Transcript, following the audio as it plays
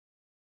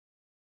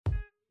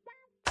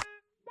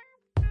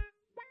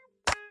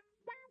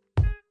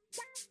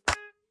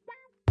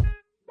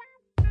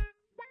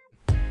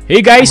Hey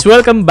guys,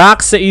 welcome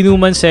back sa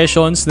Inuman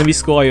Sessions.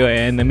 Na-miss ko kayo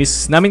and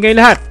na-miss namin kayo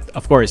lahat,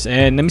 of course.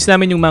 And na-miss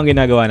namin yung mga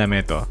ginagawa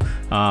namin ito.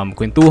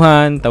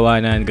 Kwentuhan,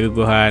 tawanan,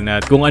 gaguhan,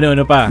 at kung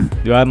ano-ano pa.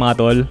 Di ba mga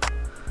tol?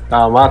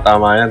 Tama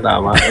yan.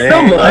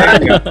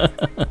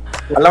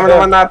 Alam mo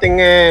naman natin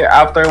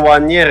after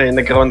 1 year,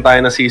 nagkaroon tayo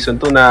ng season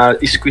 2 na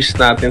squeeze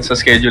natin sa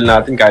schedule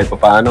natin kahit pa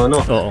paano,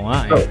 no? Oo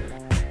nga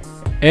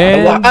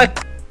eh.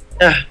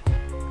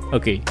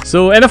 Okay.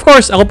 So, and of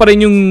course, ako pa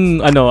rin yung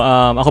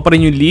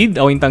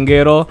lead, ako yung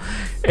tanggero.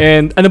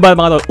 And ano ba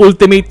mga tol,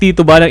 ultimate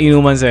tito ba ng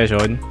Inuman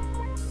Session?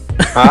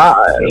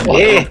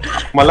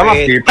 Malamang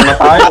tito na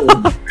tayo.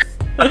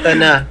 Ito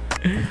na.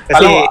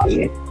 Kasi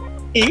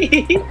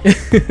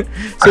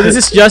so this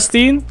is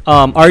Justin,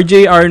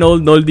 RJ,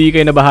 Arnold, Noldy,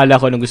 kayo na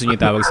bahala ko anong gusto niyo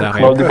tawag sa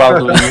akin.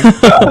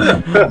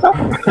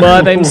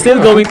 But I'm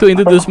still going to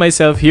introduce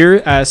myself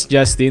here as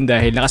Justin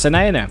dahil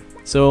nakasanayan na.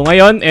 So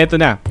ngayon, eto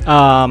na.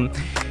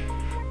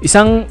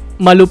 Isang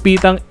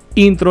malupitang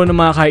intro ng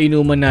mga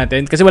kainuman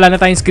natin. Kasi wala na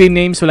tayong screen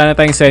names, wala na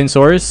tayong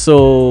sensors.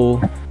 So,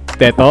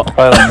 Teto.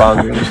 Parang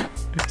bago.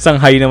 Isang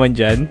hi naman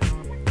dyan.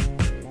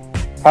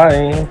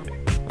 Hi.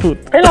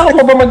 Kailangan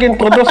ko ba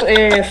mag-introduce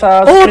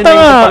sa screen name?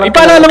 Tanga!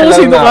 Ipaalala mo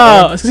sino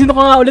ka. Sino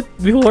ka nga ulit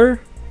before?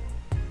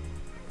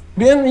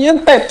 Yung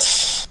Tets.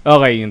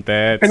 Okay, yung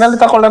Tets.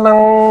 Pinalitan ko lang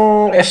ng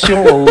S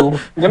yung O.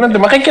 Ganun din.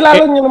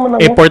 Makikilala niyo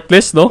naman ako.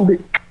 Effortless, no?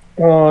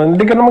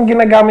 Hindi ko naman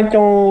ginagamit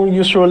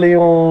usually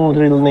yung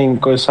real name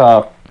ko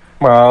sa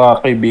mga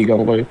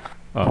kaibigan ko.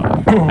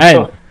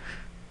 Ayun.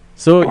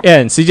 So,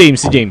 yan. Si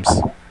James.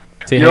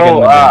 Say hi ka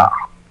naman.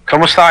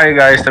 Kamusta kayo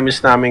guys? Na-miss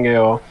namin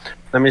kayo.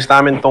 Na-miss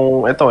namin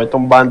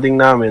itong banding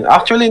namin.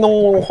 Actually,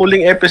 nung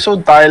huling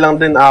episode, tayo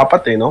lang din 4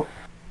 no?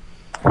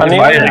 Ano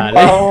yun?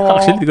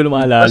 Actually, di ko na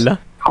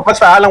maalala.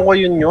 Basta alam ko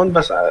yun.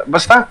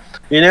 Basta,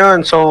 yun yun.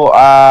 So,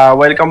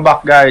 welcome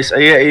back guys.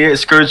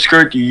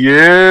 Skirt.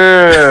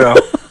 Yeah!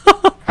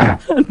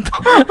 Ang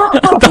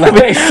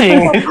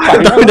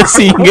dami na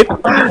singit.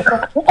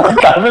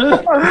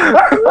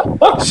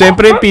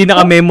 Siyempre, yung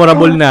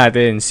pinaka-memorable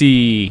natin,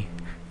 si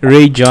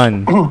Ray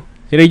John.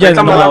 Si Ray John,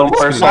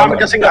 marami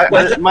kasing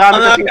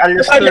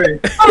alias to eh.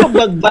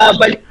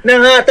 Magbabalik na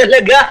nga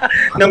talaga.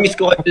 Na-miss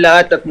ko kayo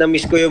lahat at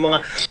na-miss ko yung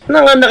mga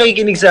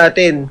nakikinig sa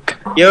atin.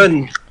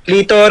 Yun,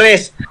 Lee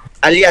Torres,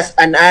 alias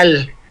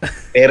Anal.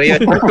 Pero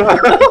yun,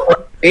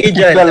 Ray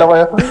John.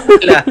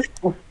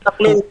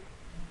 Taklo.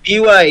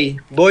 BY,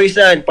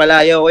 Boysan,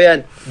 palayo ko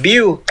yan.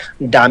 View,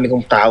 ang dami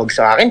kong tawag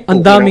sa akin.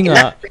 Ang dami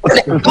nga.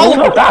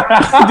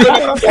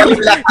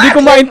 Hindi ko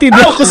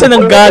maintindihan kung saan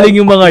nanggaling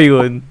yung mga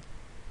yun.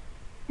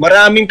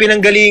 Maraming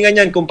pinanggalingan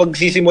yan kung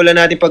pagsisimulan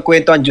natin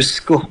pagkwentuhan.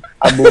 Diyos ko,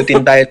 abutin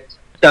tayo.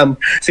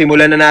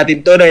 Simulan na natin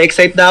to.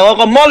 Na-excite na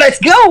ako. Come on,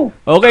 let's go!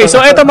 Okay, so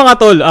eto mga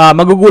tol,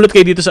 magugulot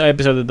kayo dito sa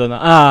episode na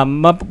to.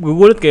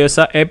 Magugulot kayo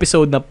sa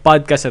episode na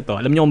podcast na to.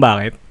 Alam niyo kung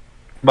bakit?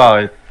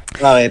 Bakit?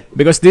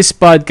 Because this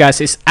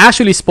podcast is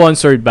actually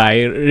sponsored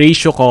by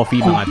Ratio Coffee,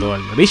 mga tol.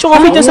 Ratio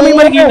Coffee dyan sa may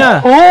Marikina.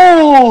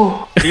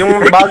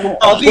 Yung bagong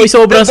coffee.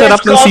 Sobrang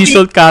sarap ng sea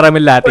salt caramel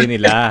latte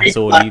nila.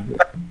 Solid.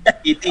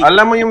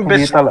 Alam mo yung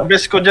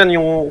best ko dyan,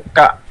 yung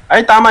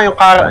tama yung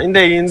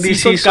hindi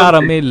sea salt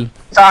caramel.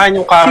 Sa akin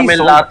yung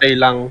caramel latte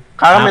lang.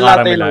 Caramel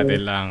latte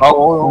lang.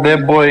 Oo. De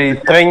boy,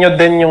 try nyo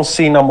din yung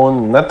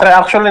cinnamon.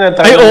 Actually,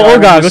 na-try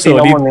gago,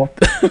 cinnamon.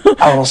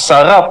 Ang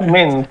sarap,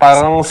 men.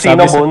 Parang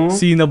cinnamon.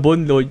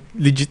 Cinnamon,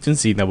 legit yung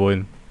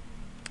cinnamon.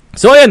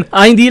 So, ayan.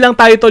 Hindi lang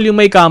tayo, tol, yung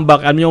may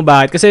comeback. Alam nyo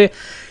bakit? Kasi,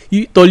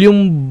 tol,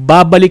 yung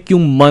babalik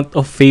yung month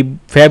of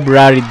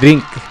February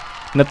drink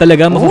na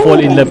talaga mag-fall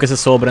in love ka sa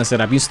sobrang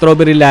sarap. Yung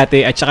strawberry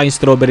latte at saka yung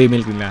strawberry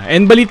milk nila.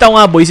 And balita ko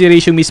nga, boy, si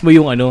Ratio mismo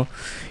yung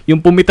yung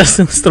pumitas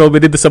ng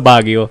strawberry doon sa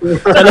Baguio.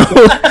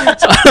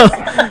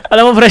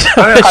 Alam mo, fresh.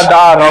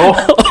 Kada araw.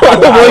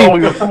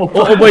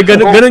 Oo, boy.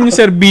 Ganun yung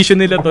servisyo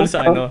nila, tol,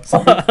 sa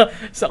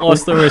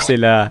customers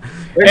nila.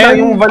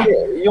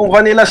 Yung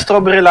vanilla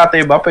strawberry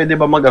latte ba, pwede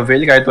ba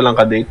mag-avail kahit walang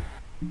ka-date?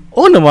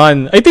 Oo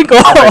naman. I think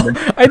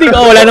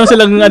wala naman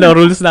silang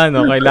rules na,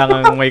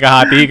 kailangan may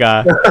kahati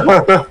ka.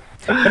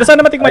 Pero sana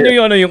matikman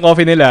nyo yung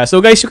coffee nila.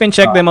 So guys, you can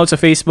check them out sa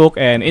Facebook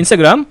and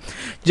Instagram.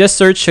 Just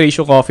search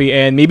Ratio Coffee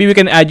and maybe we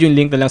can add yung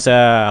link na lang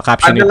sa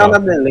caption nito. Add na lang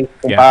natin link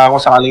kung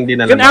kung sakaling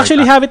din na lang. You can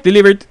actually have it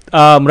delivered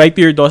right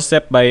to your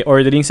doorstep by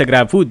ordering sa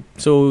GrabFood.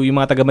 So yung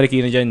mga taga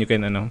Marikina dyan, you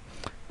can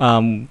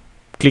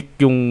click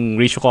yung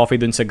Ratio Coffee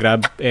dun sa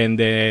Grab and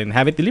then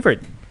have it delivered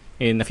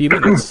in a few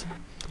minutes.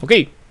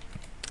 Okay.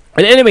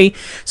 And anyway,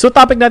 so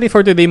topic natin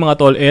for today mga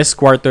tol is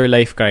quarter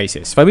life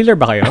crisis. Familiar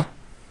ba kayo?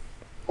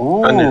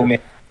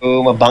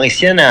 Mabangis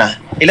yan ah.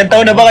 Ilan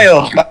taon na ba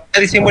kayo?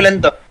 Bakit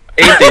simulan to?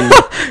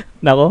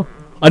 18. Nako.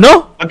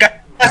 Ano?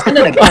 Magkakasa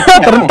na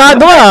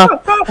Tarantado ah.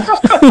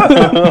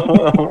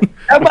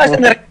 Nabasa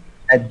na rin.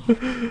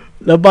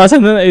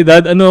 Labasan na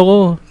edad. Ano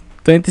ako?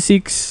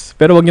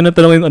 26. Pero wag niyo na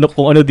tanongin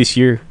kung ano this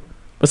year.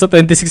 Basta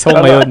 26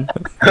 ako ngayon.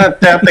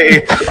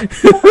 38.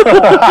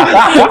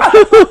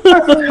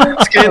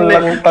 Skin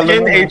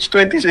age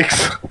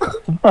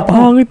 26.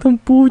 Pangit ang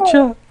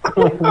pucha.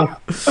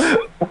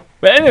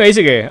 But anyway,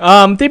 sige.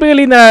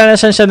 Typically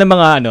narasan siya ng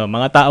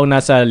mga taong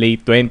nasa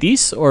late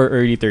 20s or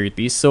early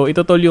 30s. So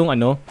ito tol yung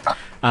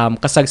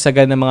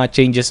kasagsagan ng mga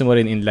changes mo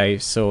rin in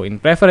life. So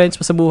in preference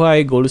mo sa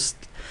buhay, goals,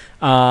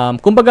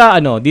 kumbaga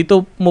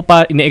dito mo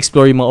pa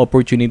ine-explore yung mga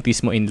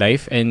opportunities mo in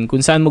life and kung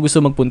saan mo gusto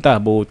magpunta,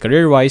 both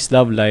career-wise,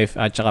 love life,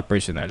 at saka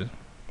personal.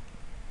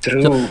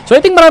 True. So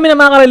I think marami na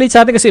makaka-relate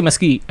sa atin kasi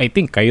maski, I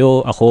think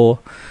kayo, ako,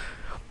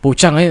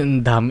 pucha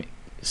ngayon, ang dami.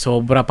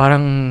 Sobra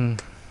parang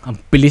ang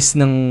bilis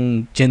ng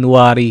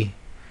January.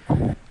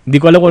 Hindi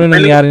ko alam kung ano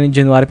nangyari ng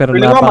January pero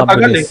Feeling ko matagal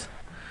napakabilis.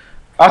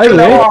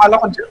 Actually, Ay,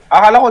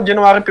 akala ko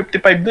January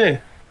 55 na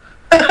eh.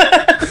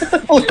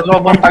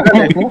 Sobrang tagal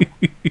eh.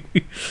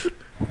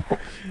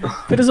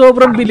 Pero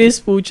sobrang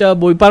bilis, pucha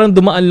boy. Parang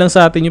dumaan lang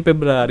sa atin yung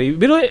January.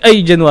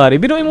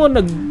 Biruin mo,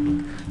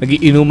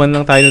 nag-iinuman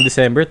lang tayo ng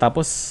December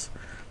tapos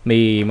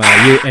may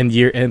mga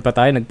year-end pa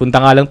tayo.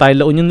 Nagpunta nga lang tayo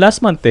La Union last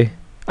month eh.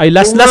 Ay,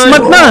 last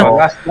month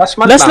na! Last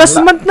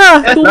Month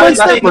na! 2 months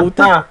na,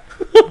 puta.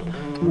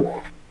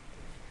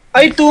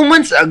 Ay, 2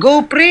 months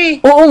ago, pre.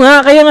 Oo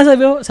nga, kaya nga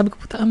sabi ko,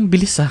 puta, ang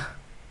bilis ah.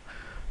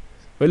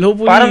 Well,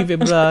 hopefully, Parang-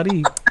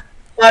 February.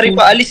 Mari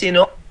pa alis, eh,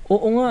 no?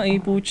 Oo nga,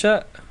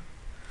 pucha.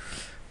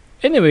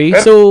 Anyway,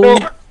 Pero- so,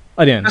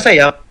 ano yan?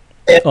 Masaya.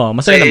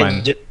 Masaya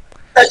naman.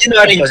 Sa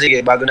January nyo,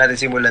 sige, bago natin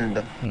simulan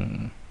to.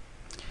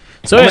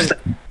 So,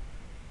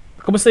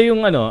 kumusta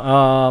yung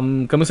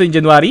kamusta yung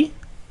January?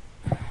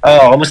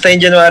 Oo, kumusta yung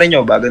January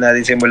nyo bago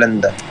natin simulan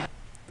to?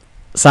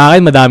 Sa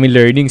akin, madaming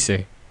learnings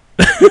eh.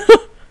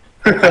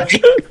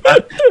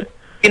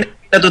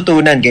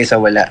 Natutunan kaysa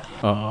wala.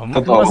 Oo,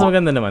 Totoo. mas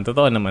maganda naman.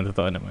 Totoo naman.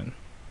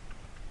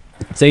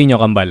 Sa inyo,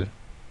 Kambal.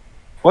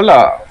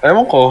 Wala.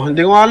 Ewan ko. Hindi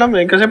ko alam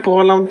eh. Kasi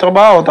puro lang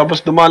trabaho. Tapos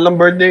dumaan lang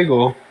birthday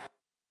ko.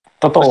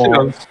 Tapos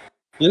Totoo.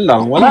 yun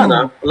lang. Wala na.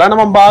 Wala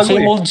namang bago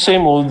Same eh. old,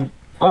 same old.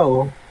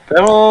 Oo.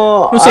 Pero...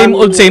 Yung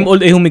same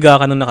old, humiga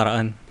ka nung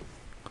nakaraan.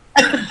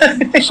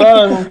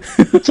 Saan?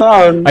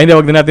 Ay, hindi,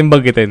 wag na natin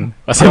banggitin.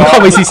 Kasi baka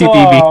may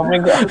CCTV.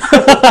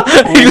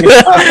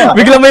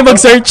 Bigla may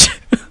mag-search.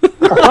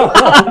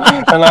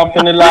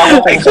 Hanapin nila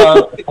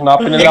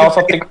ako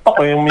sa TikTok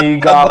eh.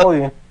 Umiga ako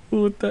eh.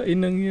 Puta,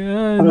 inang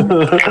yan.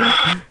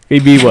 Kay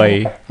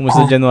BY,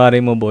 kumusta January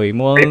mo, boy?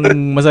 Mukhang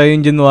masaya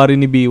yung January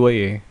ni BY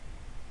eh.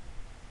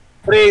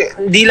 Pre,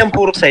 hindi lang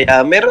puro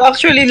saya. Meron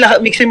actually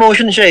mixed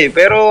emotion siya eh.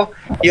 Pero,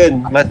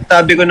 yun,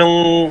 masabi ko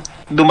nung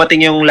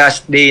dumating yung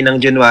last day ng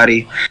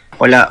January,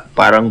 wala,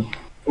 parang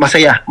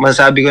masaya.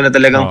 Masabi ko na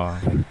talagang Oo.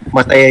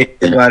 masaya yung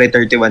January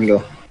 31 ko.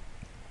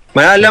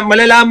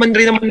 Malalaman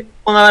rin naman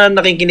yung mga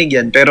nakikinig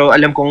yan. Pero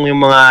alam kong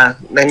yung mga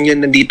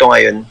nandito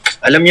ngayon,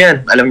 alam niyo yan.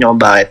 Alam niyo kung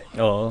bakit.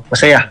 Oo.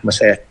 Masaya.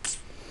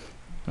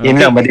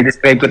 Yun lang,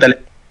 madidescribe ko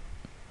talaga.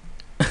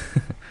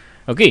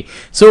 Okay.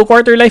 So,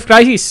 quarter life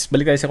crisis.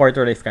 Balik tayo sa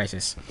quarter life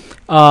crisis.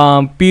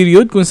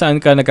 Period kung saan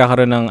ka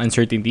nagkakaroon ng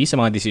uncertainty sa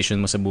mga decision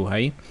mo sa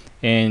buhay.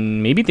 And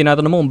maybe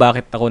tinatanong mo kung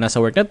bakit ako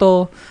nasa work na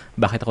to,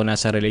 bakit ako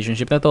nasa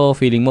relationship na to,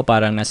 feeling mo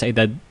parang nasa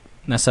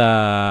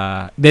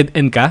dead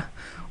end ka,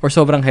 or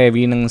sobrang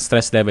heavy ng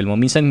stress level mo.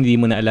 Minsan hindi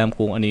mo na alam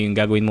kung ano yung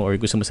gagawin mo or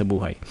gusto mo sa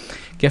buhay.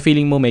 Kaya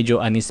feeling mo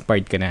medyo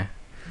uninspired ka na.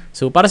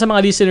 So, para sa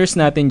mga listeners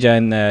natin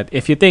dyan,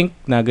 if you think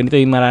na ganito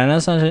yung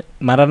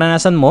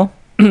mararanasan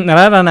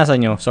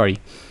nyo,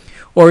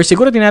 or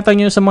siguro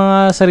tinatanong nyo sa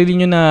mga sarili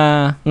nyo na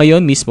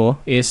ngayon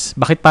mismo is,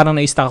 bakit parang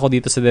na-stuck ako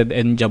dito sa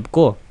dead-end job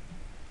ko?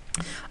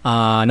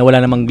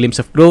 Nawala namang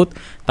glimpse of growth,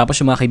 tapos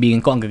yung mga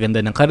kaibigan ko ang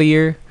gaganda ng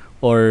career,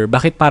 or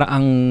bakit parang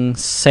ang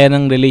saya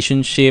ng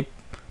relationship,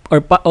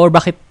 or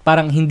bakit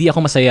parang hindi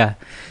ako masaya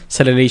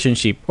sa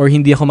relationship, or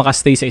hindi ako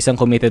makastay sa isang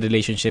committed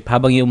relationship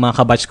habang yung mga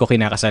kabatch ko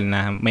kinakasal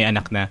na may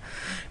anak na.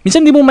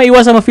 Minsan di mo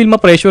maiwasan ma-feel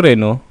ma-pressure eh,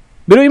 no?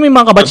 Pero yung may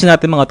mga kabatch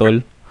natin mga tol,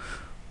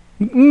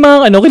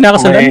 mga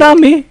kinakasal, ang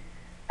dami.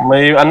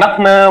 May anak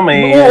na,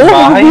 may Oo,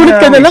 bahay magugulat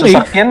na, ka na may lang eh.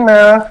 sasakyan na.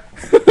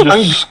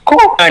 Diyos ko.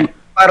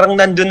 Parang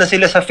nandun na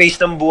sila sa phase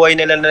ng buhay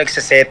nila na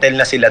nagsasettle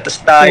na sila. Tapos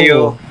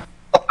tayo,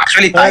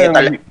 actually tayo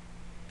talaga.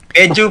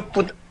 Medyo,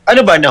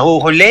 ano ba,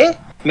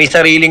 nahuhuli? May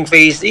sariling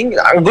facing.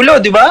 Ang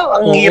gulo, di ba?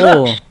 Ang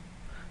hirap.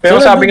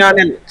 Pero sabi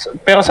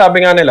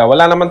nga nila,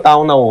 wala naman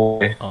taong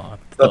nauwi. Oo,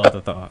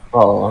 totoo.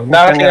 Oo.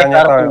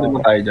 Kanya-kanya Nakakilala tayo. mo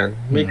tayo dyan.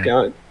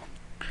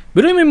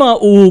 Pero may mga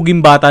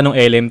uhuging bata nung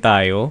LM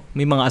tayo,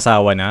 may mga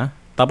asawa na,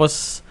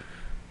 tapos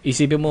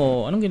isipin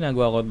mo, anong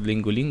ginagawa ko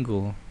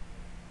linggo-linggo?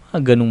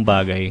 Ganung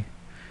bagay.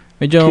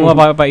 Medyo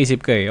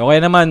mapapaisip ka eh. O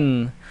kaya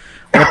naman,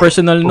 on a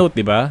personal note,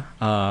 di ba?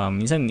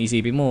 Minsan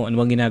isipin mo, ano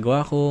bang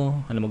ginagawa ko?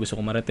 Ano bang gusto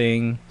ko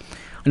marating?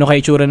 Ano kaya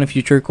itsura ng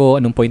future ko?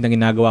 Anong point na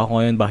ginagawa ko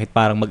ngayon? Bakit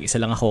parang mag-isa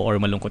lang ako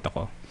or malungkot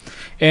ako?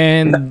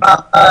 And,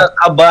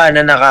 Nakakaba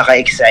na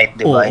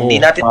nakaka-excite, di ba? Oo. Hindi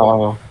natin,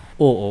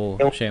 oo,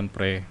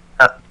 syempre.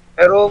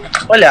 pero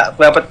wala.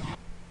 Dapat,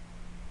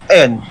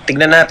 ayun,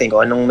 tignan natin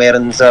kung anong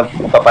meron sa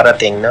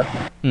paparating, no?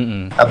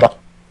 Aba.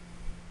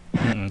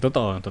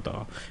 Totoo.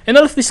 And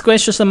all of these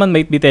questions naman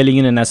might be telling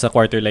you na nasa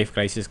quarter life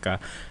crisis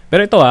ka.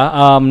 Pero ito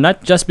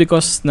not just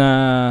because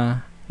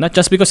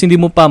hindi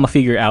mo pa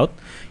ma-figure out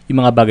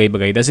yung mga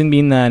bagay-bagay. Doesn't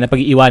mean na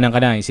napag-iiwanan ka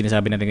na, yung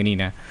sinasabi natin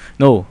kanina.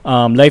 No,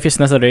 life is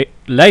not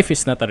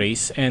a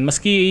race. And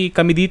maski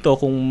kami dito,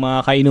 kung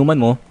mga kainuman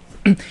mo,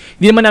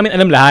 hindi naman namin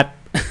alam lahat.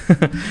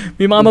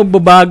 May mga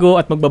magbabago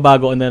at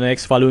magbabago on the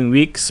next following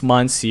weeks,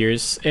 months,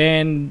 years.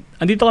 And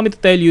andito kami to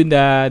tell you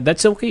that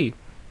that's okay.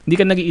 Hindi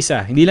ka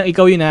nag-iisa. Hindi lang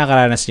ikaw yung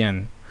nakakaranas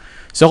yan.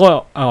 So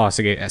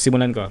sige,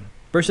 simulan ko.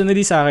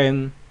 Personally sa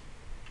akin,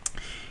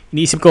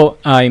 iniisip ko,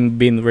 I've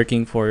been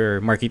working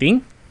for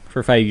marketing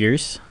for 5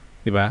 years.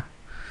 Diba?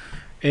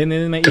 And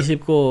then may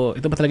isip ko,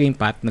 ito ba talaga yung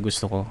path na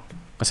gusto ko?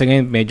 Kasi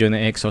ngayon medyo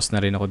na-exhaust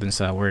na rin ako dun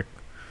sa work.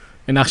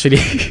 And actually,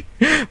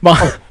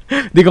 baka,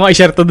 di ko nga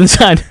i-share to dun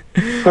sa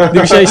di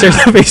ko siya i-share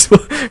sa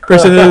Facebook.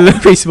 Personal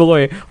Facebook ko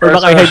eh. Or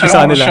baka i-hide ko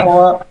sa kanila.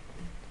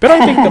 Pero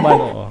I think naman,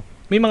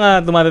 may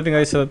mga dumadating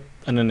kayo sa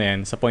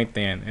sa point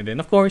na yan. And then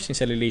of course, yung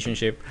sa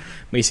relationship,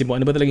 may isip mo,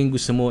 ano ba talagang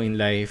gusto mo in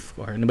life?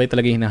 Or ano ba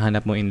talagang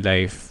hinahanap mo in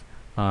life?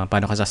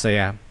 Paano ka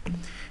sasaya?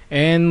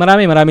 And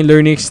maraming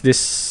learnings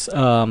this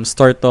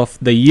start of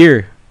the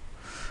year.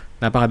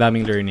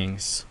 Napakadaming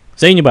learnings.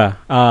 Sa inyo ba?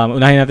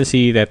 Unahin natin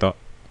si Deto.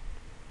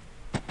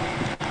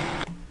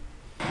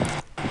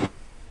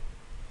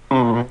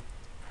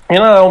 Yun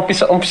na,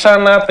 umpisa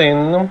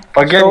natin.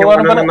 Pag yan,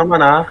 yung na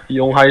naman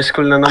yung high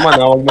school na naman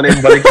huwag mo na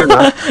ibalik yun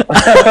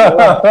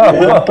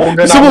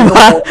Gusto mo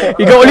ba?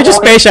 Ikaw ulit yung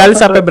special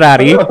sa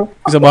February?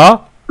 Gusto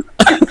mo?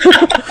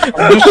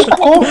 Gusto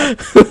ko.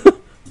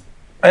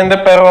 Hindi,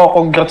 pero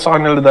congrats sa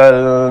kanila dahil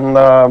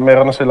na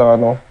meron na sila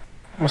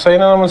masaya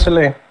na naman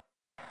sila eh.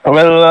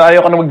 Well,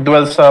 ayoko na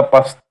mag-dwell sa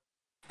past.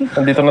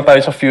 Nandito na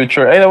tayo sa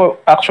future.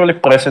 Actually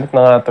present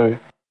na nga to eh.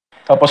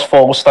 Tapos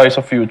focus tayo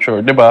sa future,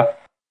 di ba?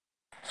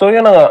 So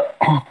yun na nga.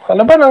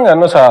 Ano ba nang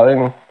sa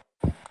akin?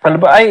 Ano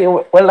ba?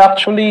 Well,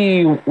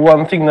 actually,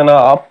 one thing na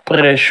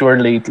na-pressure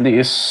lately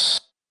is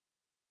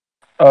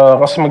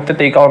kasi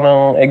magte-take ako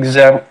ng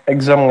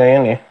exam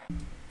ngayon eh.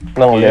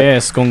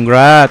 Yes,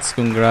 congrats.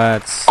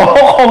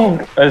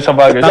 Ay, sa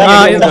bagay.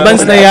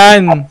 Advance na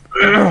yan.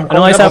 Ano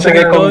nga sabi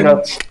ko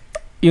doon?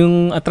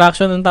 Yung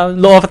attraction ng tao,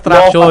 law of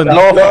attraction.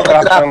 Law of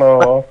attraction,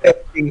 oo.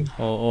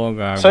 Oo,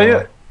 gago. So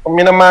yun,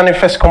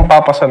 minamanifest kong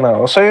papasa na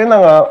ako. So yun na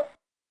nga,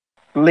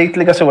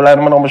 lately kasi wala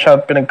naman ako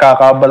masyadong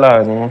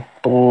pinagkakabalahan.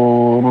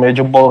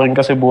 Medyo boring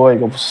kasi buhay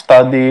ko.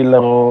 Study,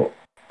 laro,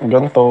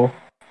 ganito.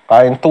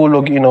 Kain,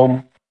 tulog, inom.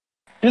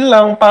 Yun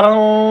lang, parang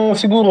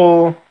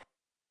siguro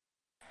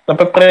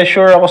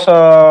nape-pressure ako sa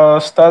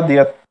study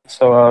at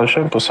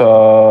syempre sa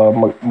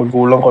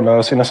magulang ko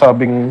na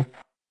sinasabing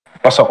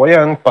pasa ko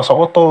yan, pasa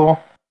ko to.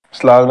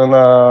 Lalo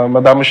na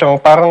madami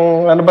siyang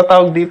parang, ano ba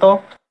tawag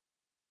dito?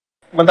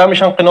 Madami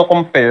siyang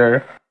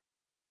kino-compare.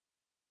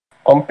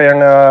 Compare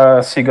na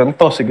si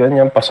ganito, si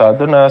ganyan,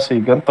 pasado na, si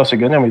ganito, si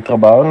ganyan, may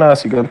trabaho na,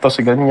 si ganito, si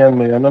ganyan,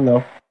 may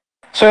na.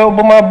 So,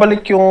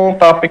 bumabalik yung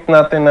topic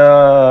natin na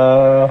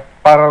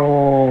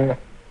parang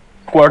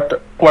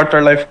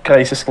quarter life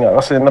crisis nga.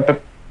 Kasi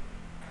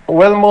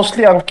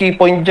mostly ang key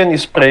point dyan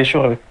is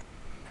pressure.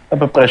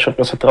 Nape-pressure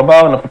ka sa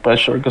trabaho,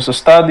 nape-pressure ka sa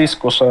studies,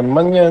 kung saan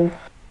man yan.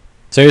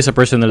 So, sa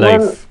personal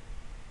life?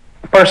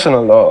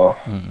 Personal, oo.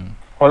 Mm-hmm.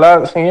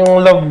 Wala,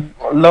 yung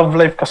love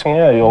life kasi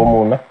nga, ayoko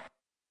muna.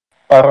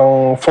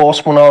 Parang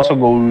focus muna ako sa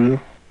goal.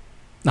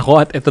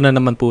 Ako, at ito na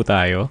naman po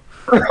tayo.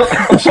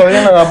 So,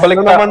 yun na nga,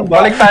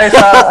 balik tayo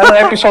sa, anong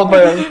episode ba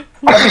yun?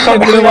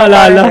 Episode 2 na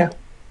maalala.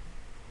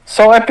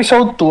 So,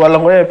 episode 2,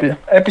 alam ko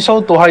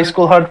episode 2, high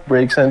school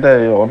heartbreaks, and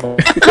ayoko.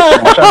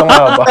 Masyadong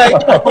haba.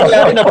 Wala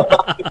rin na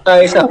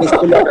tayo sa high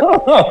school.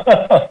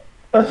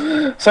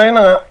 So, yun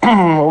na nga.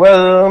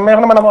 Well,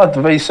 meron naman ako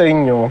advice sa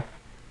inyo.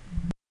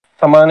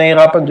 Sa mga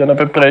nahihirapan dyan,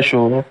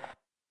 nape-pressure,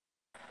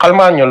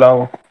 kalmaan nyo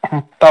lang.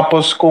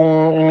 Tapos, kung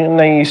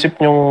naisip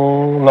nyo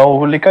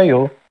nahuhuli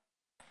kayo,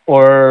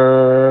 or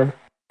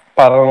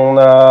parang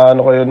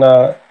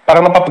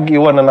parang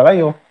napapag-iwanan na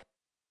kayo,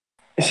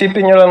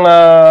 isipin nyo lang na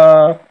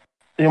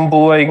yung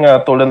buhay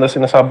nga, tulad na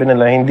sinasabi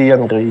nila, hindi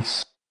yan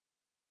race.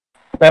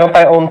 Meron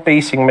tayong own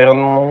pacing,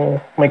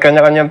 may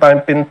kanya-kanya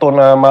tayong pinto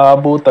na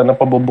maabutan, na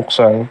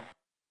pabubuksan.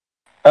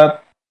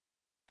 At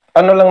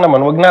ano lang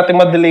naman, wag natin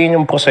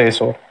madelayin yung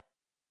proseso.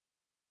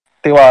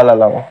 Tiwala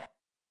lang.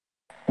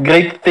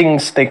 Great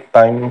things take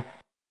time.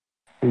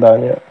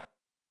 Tandaan yan.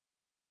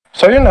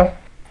 So yun na.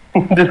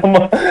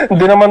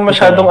 Hindi naman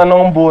masyadong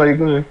ang buhay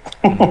ko eh.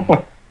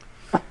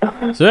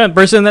 So yan,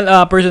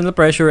 personal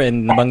pressure,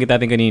 and nabanggit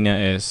natin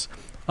kanina is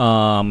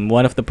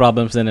one of the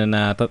problems na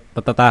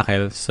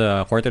natatakel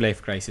sa quarter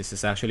life crisis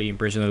is actually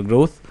yung personal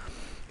growth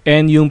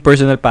and yung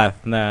personal path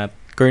na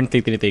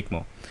currently tinitake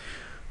mo.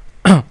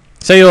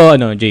 Sa'yo,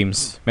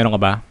 James, meron ka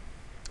ba?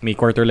 May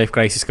quarter life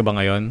crisis ka ba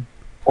ngayon?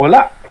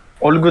 Wala.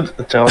 All good.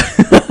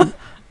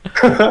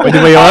 Pwede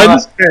ba yun?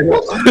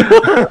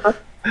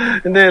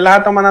 Hindi,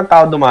 lahat naman ng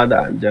tao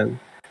dumadaan dyan.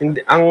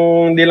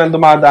 Hindi lang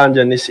dumadaan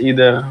dyan is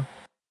either,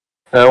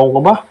 ewan ko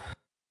ba,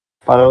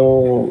 parang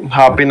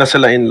happy na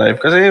sila in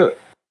life. Kasi,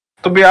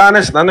 to be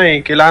honest,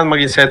 kailangan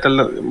maging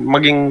settle,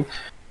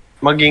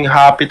 maging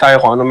happy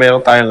tayo kung ano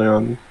meron tayo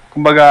ngayon.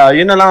 Kumbaga,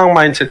 yun na lang ang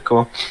mindset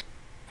ko.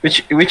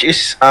 Which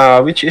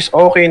is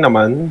okay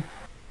naman.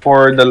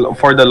 for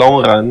the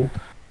long run.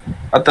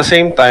 At the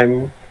same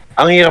time,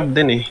 ang hirap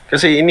din eh.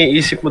 Kasi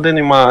iniisip mo din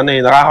yung mga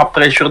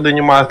nakaka-pressure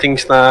din yung mga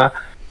things na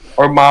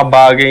or mga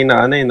bagay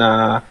na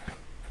na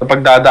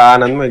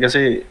pagdadaanan mo eh.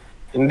 Kasi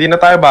hindi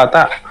na tayo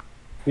bata.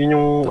 Yun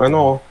yung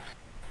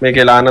may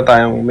kailangan na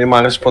tayong, may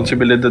mga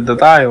responsibilidad na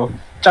tayo.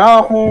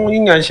 Tsaka kung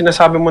yun nga,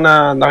 sinasabi mo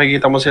na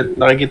nakikita mo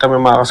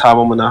yung mga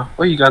kasama mo na,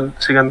 uy,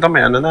 si ganito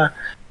may na,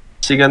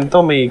 si ganito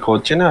may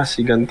kotse na,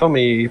 si ganito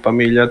may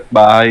pamilya at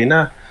bahay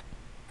na.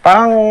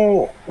 Parang,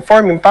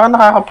 for me, parang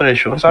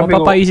nakaka-pressure. Sabi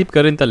mapapaisip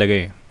ka rin talaga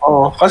eh.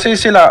 Oo, kasi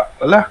sila,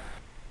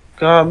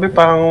 grabe,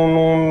 parang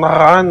nung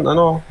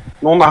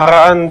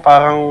nakaraan,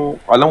 parang,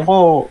 alam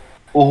ko,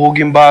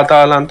 uhuging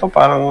bata lang to,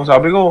 parang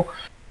sabi ko,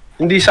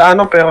 hindi sa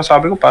pero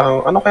sabi ko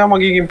parang, ano kaya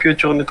magiging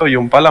future nito?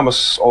 Yung pala,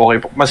 mas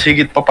okay, mas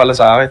higit pa pala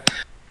sa akin.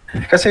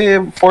 Kasi,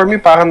 for me,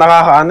 parang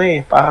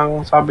parang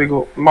sabi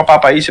ko,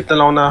 mapapaisip na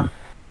lang na,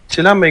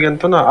 sila may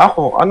ganito na,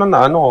 ako,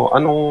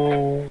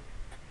 anong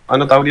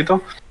tawag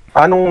dito?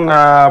 Anong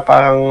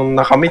parang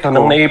nakamit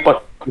ko?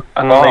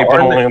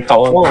 Naipon mo ngayong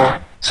taon? Oo.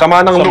 Sama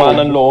ng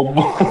loob.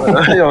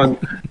 Ayun.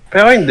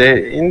 Pero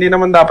hindi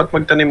naman dapat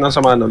magtanim ng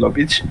sama ng loob.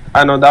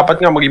 Dapat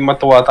nga maging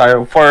matuwa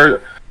tayo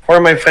for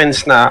my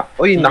friends na,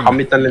 uy,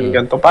 nakamit na lang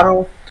ganito.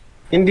 Parang,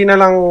 hindi na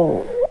lang,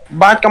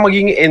 bakit ka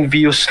maging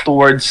envious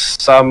towards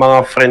sa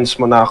mga friends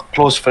mo na,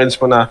 close friends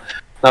mo na,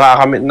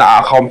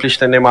 na-accomplish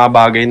na yung mga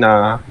bagay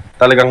na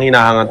talagang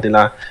hinahangat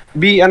nila.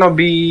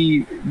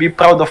 Be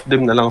proud of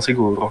them na lang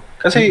siguro.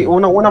 Kasi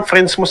unang-unang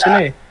friends mo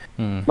sila eh.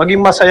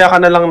 Maging masaya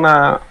ka na lang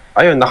na,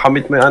 ayun,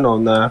 nakamit mo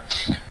yung na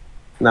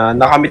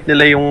nakamit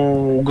nila yung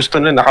gusto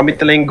nila, nakamit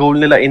nila yung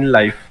goal nila in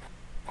life.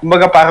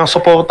 Kumbaga parang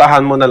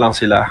suportahan mo na lang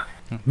sila.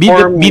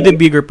 Be the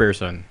bigger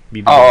person.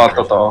 Oo,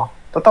 totoo.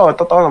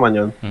 Totoo naman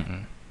yun.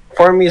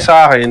 For me,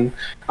 sa akin,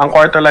 ang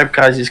quarter life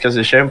crisis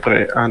kasi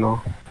syempre,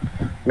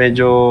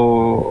 medyo,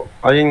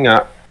 ayun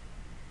nga,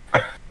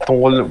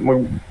 tungkol,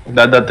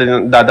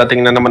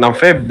 dadating na naman ang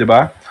Feb, di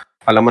ba?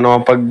 Alam mo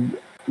naman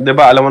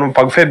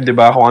pag Feb, di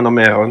ba, kung ano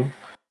meron.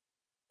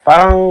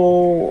 Parang,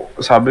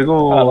 sabi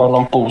ko,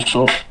 parang ng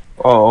puso.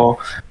 Oo.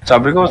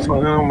 Sabi ko,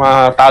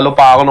 matalo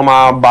pa ako ng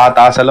mga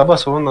bata sa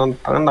labas.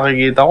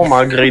 Nakikita ko,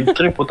 mga grade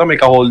 3, puta, may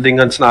ka-holding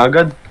hands na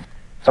agad.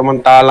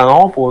 Samantalang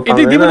ako, puta.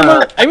 Hindi mo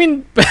naman,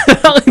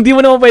 hindi mo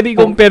naman pwede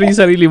i-compare yung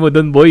sarili mo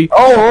doon, boy.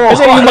 Oo.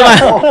 Kasi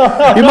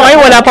yung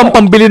mga wala pang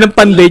pambili ng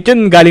pan-date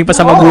yun, galing pa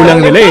sa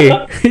magulang nila eh.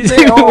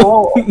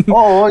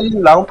 Oo, yun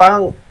lang.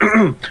 Parang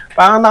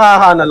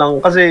nakakana lang.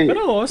 Kasi,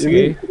 pero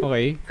sige,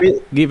 okay.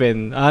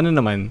 Given,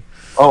 naman,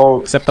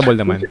 acceptable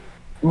naman.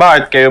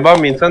 Bakit kayo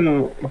ba minsan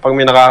pag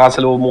may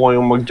nakakasalubong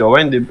kayong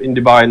mag-jowa,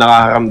 hindi ba kayo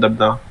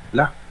nakakaramdam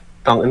na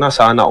tangina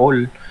sana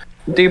all.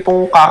 Hindi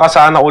pong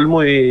kakasana all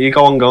mo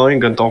ikaw hanggang ngayon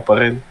ganito pa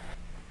rin.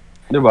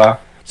 'Di ba?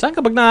 Saan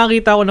kapag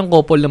nakakita ako ng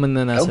couple naman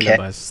na nasa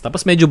labas,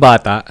 tapos medyo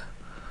bata,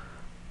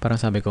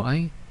 parang sabi ko,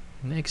 ay,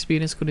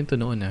 na-experience ko rin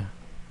to noon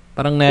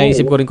Parang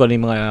naisip ko rin kung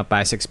ano yung mga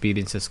past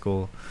experiences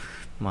ko,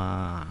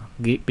 mga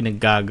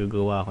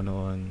pinaggagawa ko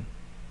noon.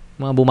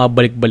 Mga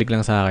bumabalik-balik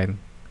lang sa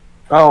akin.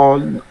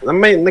 Oo,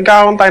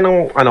 nagkakaroon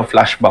tayo ng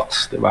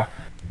flashbacks, 'di ba?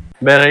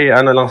 Very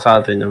lang sa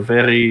atin,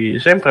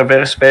 syempre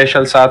very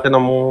special sa atin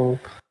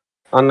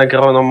ang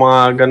nagkaroon ng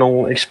mga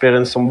ganong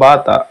experience ng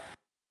bata.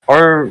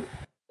 Or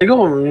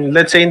siguro,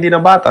 let's say hindi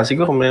na bata,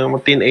 siguro may mga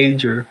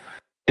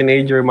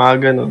teenager, mga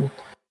ganon.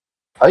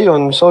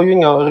 Ayun, so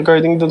yun nga,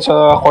 regarding dun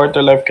sa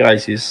quarter life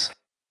crisis,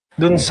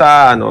 dun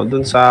sa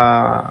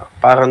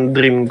parang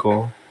dream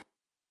ko.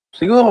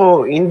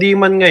 Siguro hindi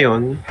man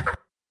ngayon,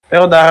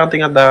 pero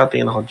darating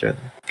ako dyan.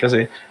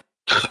 Kasi,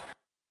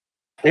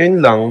 yun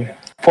lang,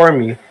 for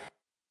me.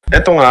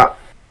 Eto nga,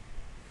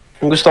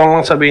 ang gusto ko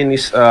lang sabihin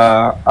is,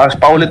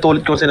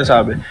 paulit-ulit kong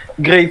sinasabi,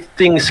 great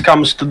things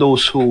comes to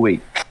those who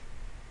wait.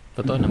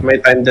 Totoo naman. May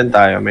time din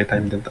tayo.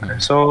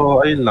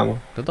 So, ayun lang.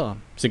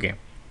 Totoo. Sige.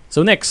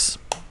 So, next,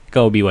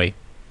 ikaw, BY.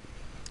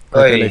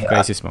 Quarter life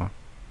crisis mo.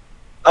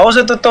 Ako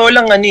sa totoo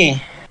lang,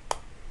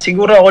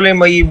 siguro ako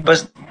lang may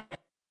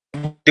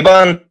di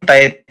ba ang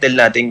title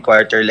natin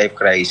quarter life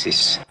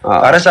crisis?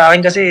 Para sa akin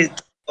kasi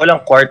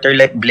walang quarter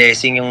life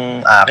blessing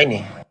yung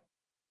akin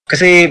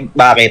Kasi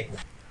bakit?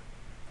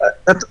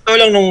 Sa totoo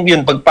lang nung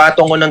yun,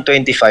 pagpatong ko ng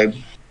 25,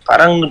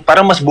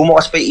 parang mas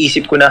bumukas pa yung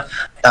isip ko na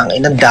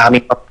ang dami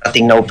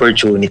papating na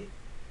opportunity.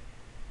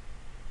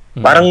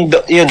 Parang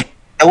yun,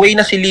 away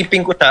na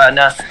silipin ko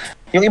na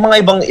yung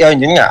mga ibang,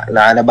 yun nga,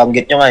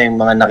 nabanggit nyo nga, yung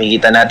mga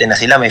nakikita natin na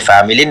sila may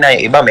family na,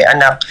 yung iba may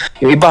anak,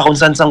 yung iba kung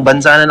saan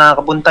bansa na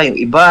nakakapunta, yung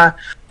iba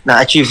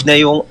na-achieve na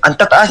yung, ang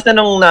tataas na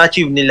nung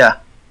na-achieve nila.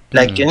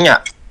 Like yun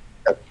nga,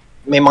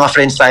 may mga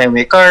friends tayo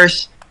may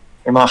cars,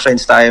 may mga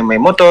friends tayo may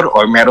motor,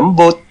 or meron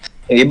boat,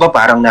 yung iba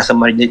parang nasa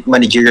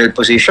managerial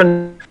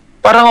position.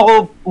 Parang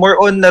ako, more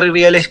on,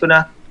 nare-realize ko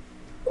na,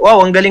 wow,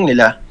 ang galing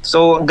nila.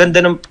 So, ang ganda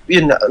ng,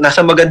 yun,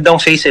 nasa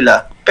magandang face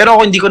sila. Pero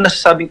ako hindi ko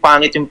nasasabing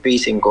pangit yung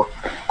pacing ko.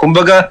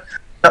 Kumbaga,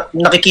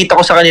 nakikita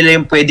ko sa kanila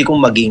yung pwede kong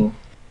maging.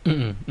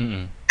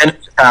 Ano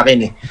sa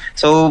akin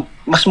So,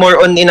 mas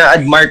more on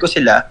ina-admire ko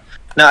sila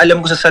na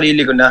alam ko sa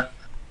sarili ko na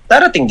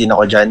darating din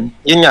ako dyan.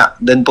 Yun nga,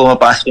 doon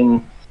pumapasok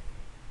yung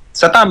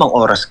sa tamang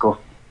oras ko.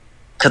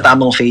 Sa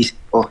tamang phase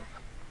ko.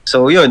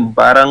 So yun,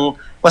 parang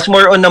mas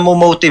more on na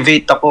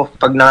motivate ako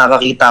pag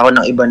nakakakita ako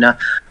ng iba na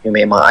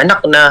may mga anak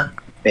na,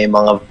 may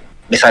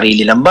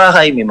sarili ng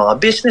bahay, may mga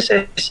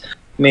businesses,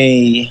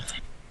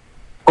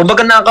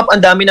 kumbaga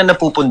ang dami na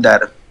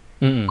napupundar.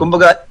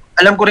 Kumbaga,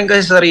 alam ko rin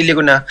kasi sa sarili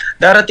ko na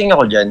darating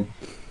ako dyan.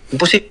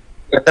 Imposible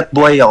at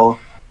buhay ako.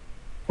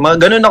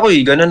 Ganun ako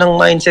ganun ang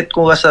mindset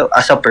ko as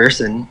a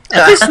person.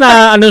 At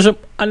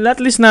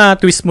least na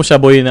twist mo siya,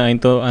 boy, na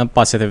into a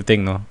positive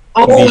thing, no?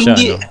 Oo,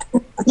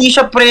 hindi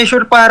siya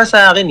pressure para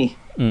sa akin eh.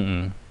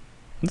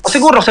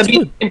 Siguro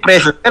sabihin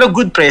pressure, pero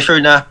good pressure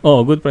na.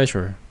 Oh, good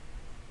pressure.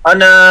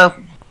 Na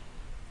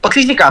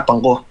pagsisikapan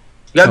ko.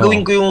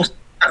 Gagawin ko yung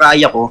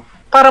kaya ko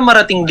para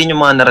marating din yung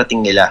mga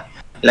narating nila.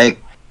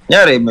 Like,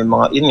 nyari, may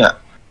mga, yun nga.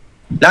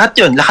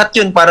 Lahat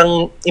yun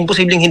parang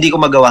imposibleng hindi ko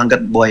magawa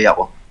hanggat buhay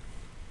ako.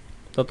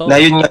 Totoo. Na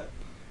yun nga,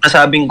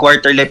 nasabing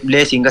quarter life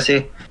blessing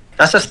kasi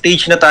nasa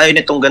stage na tayo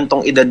nitong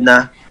gantong edad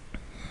na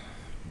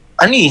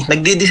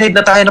nagde-decide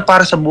na tayo na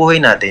para sa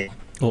buhay natin.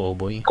 Oo,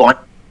 boy. Kung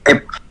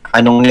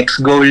anong next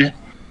goal.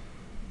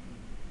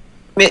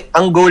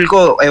 Ang goal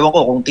ko, ewan ko,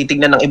 kung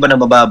titignan ng iba na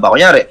mababa.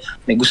 Kunyari,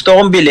 may gusto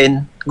kong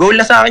bilhin, goal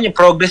na sa akin yung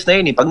progress na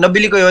yun eh. Pag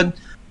nabili ko yun,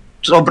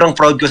 sobrang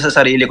proud ko sa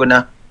sarili ko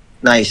na,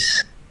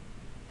 nice.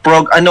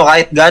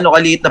 Kahit gaano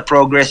kaliit na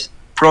progress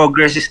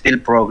is still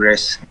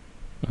progress.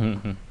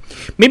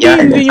 Maybe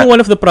yun yung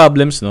one of the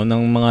problems, no,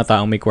 ng mga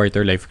taong may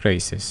quarter life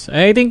crisis.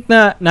 I think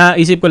na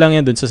naisip ko lang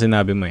yan dun sa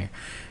sinabi mo eh.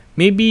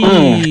 Maybe,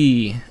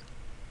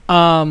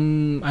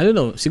 I don't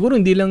know, siguro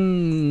hindi lang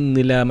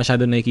nila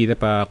masyado nakikita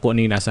pa kung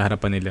ano yung nasa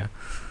harapan nila.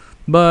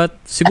 But,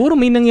 siguro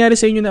may nangyari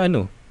sa inyo na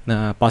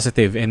na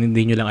positive and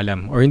hindi nyo lang alam.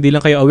 Or hindi lang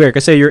kayo aware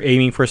kasi you're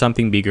aiming for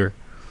something bigger.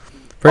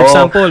 For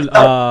example,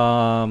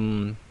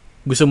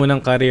 gusto mo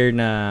ng career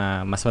na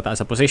mas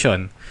mataas sa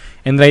position.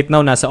 And right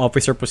now, nasa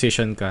officer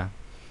position ka.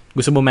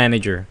 Gusto mo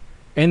manager.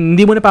 And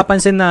hindi mo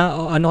napapansin na,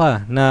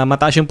 na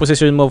mataas yung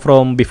position mo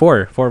from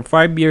before, for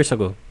 5 years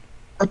ago.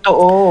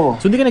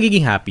 Totoo. So, hindi ka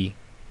nagiging happy.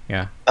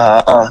 Yeah.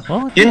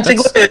 Yun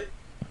siguro,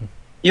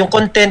 yung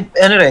content,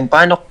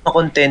 paano ka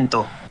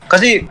kontento?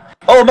 Kasi,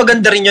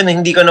 maganda rin yun na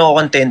hindi ka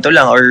nakokontento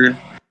lang or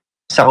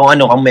sa kung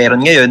ano kang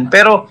meron ngayon.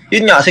 Pero,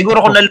 yun nga,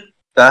 siguro kung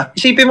nalulog ka,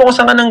 isipin mo kung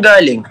saan ka nang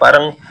galing.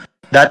 Parang,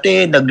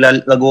 dati,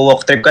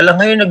 nag-walk trip ka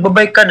lang, ngayon,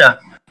 nagbabike ka na.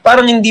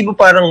 Parang hindi mo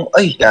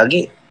ay,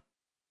 gagi.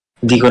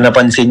 Hindi ko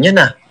napansin yun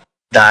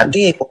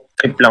Dati,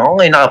 trip lang ako,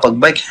 ngayon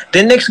nakapag-bike.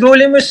 Then next goal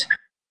is,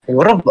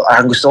 siguro,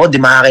 gusto ko,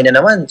 dimakay na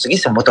naman. Sige,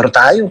 sa motor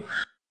tayo.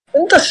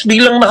 Tapos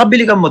biglang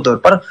nakabili kang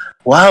motor. Parang,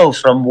 wow,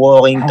 from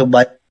walking to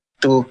bike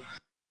to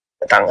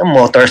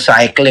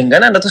motorcycling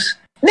ka na.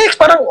 Tapos, next,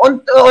 parang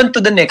on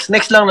to the next.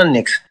 Next lang na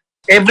next.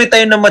 Every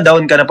time na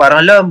ma-down ka na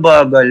parang,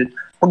 bagal.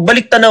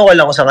 Magbalik tanaw ka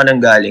lang kung saan ka nang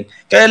galing.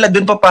 Kaya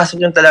doon papasok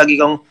yung talagi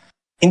kang,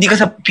 hindi ka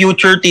sa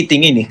future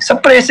titingin sa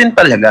present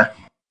talaga.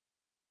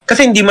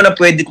 Kasi hindi mo na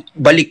pwede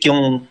balik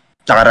yung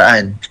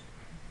nakaraan.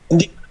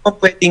 Hindi mo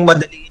pwedeng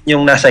madaliin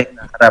yung nasa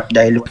harap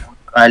dahil walang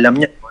alam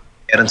niya.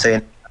 Meron sa'yo.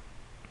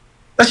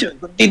 Tapos yun,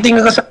 kung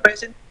titingnan ka sa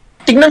present,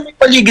 tignan mo yung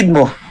paligid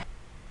mo.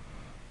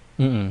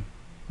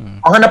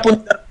 Ang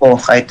napunta mo,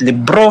 kahit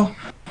libro,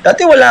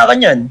 dati wala ka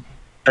niyan.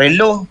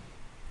 Relo,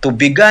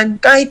 tubigan,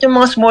 kahit yung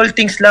mga small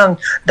things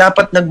lang,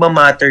 dapat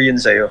nagmamatter yun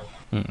sa'yo.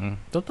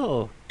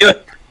 Totoo. Yun.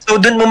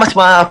 So, dun mo mas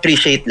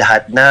ma-appreciate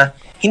lahat na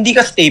hindi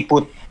ka stay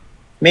put,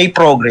 may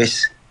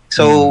progress.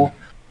 So,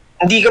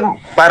 hindi ka,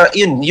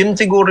 yun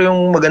siguro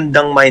yung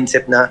magandang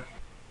mindset na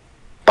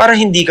para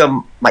hindi ka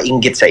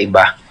mainggit sa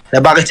iba. Na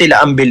bakit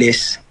sila ang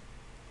bilis,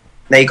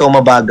 na ikaw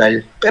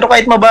mabagal. Pero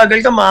kahit mabagal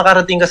ka,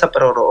 makakarating ka sa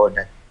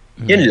paroroonan.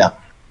 Yun lang.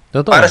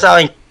 Totoo. Para sa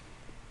akin,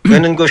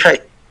 ganun ko siya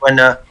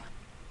na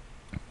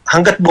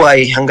hanggat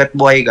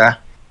buhay ka,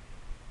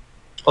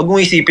 huwag mong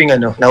isipin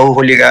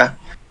nahuhuli ka,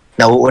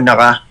 nauuna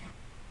ka.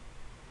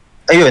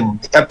 Ayun,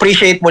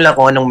 appreciate mo lang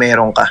kung anong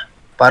meron ka.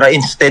 Para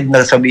instead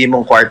na sabihin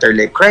mong quarter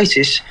life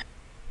crisis,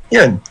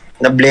 yun,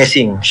 na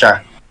blessing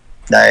siya.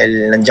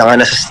 Dahil nandiyan ka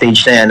na sa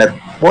stage na yan at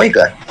buhay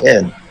ka.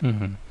 Ayun.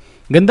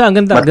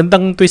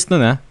 Gandang twist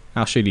nun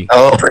actually.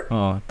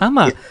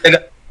 Tama.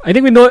 I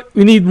think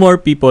we need more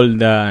people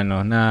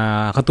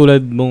na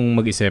katulad mong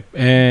mag-isip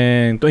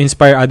and to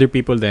inspire other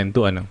people then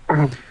to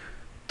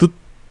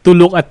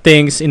look at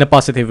things in a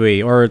positive way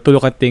or to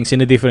look at things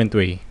in a different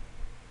way.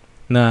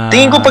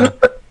 Tingin ko pag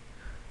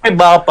may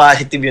baka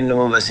positive yun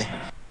lumabas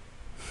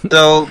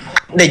So,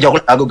 hindi,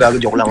 joke lang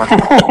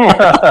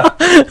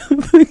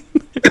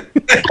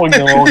Huwag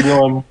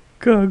yun.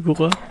 Gago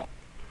ka.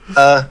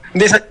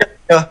 Hindi,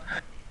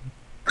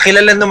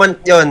 kilala naman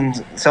yon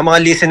sa mga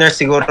listeners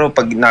siguro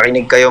pag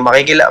nakinig kayo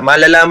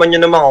malalaman nyo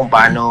naman kung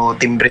paano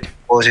timbre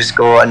boses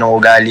ko,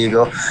 anong ugali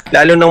ko,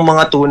 lalo ng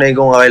mga tunay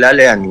kong kakilala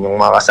yan, yung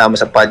mga kasama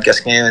sa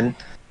podcast ngayon,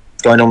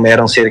 kung anong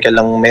merong circle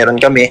lang meron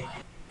kami,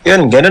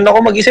 yun, ganun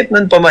ako mag-isip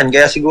nun pa man,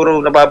 kaya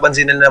siguro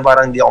napapansin nila na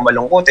parang hindi ako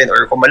malungkutin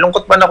or kung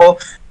malungkot man ako,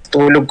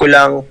 tulog ko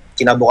lang,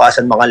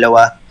 kinabukasan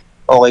makalawa,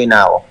 okay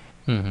na ako.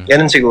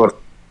 Ganun siguro.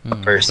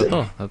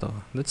 person. Totoo.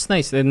 That's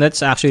nice. And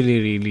that's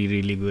actually really,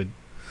 really good.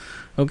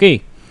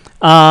 Okay.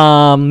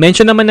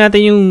 Mention naman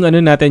natin yung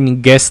yung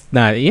guest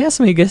na.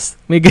 Yes, may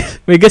guest. May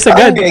guest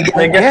agad.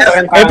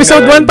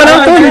 Episode 1 pa lang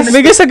to.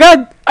 May guest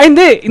agad. Ay,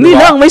 hindi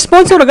Diba? lang. May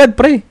sponsor agad,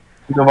 pre.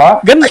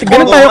 Diba?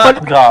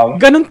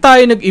 Ganun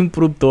tayo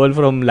nag-improve tol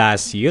from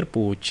last year,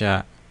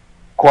 pucha.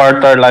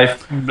 Quarter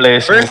life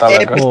blessing First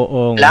talaga.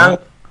 Oo. Lang.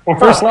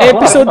 First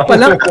episode pa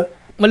lang.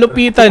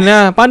 Malupitan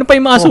na. Paano pa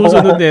yung mga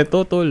susunod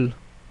nito, tol?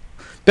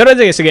 Pero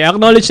sige,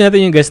 acknowledge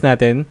natin yung guest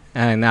natin.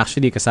 Na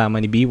actually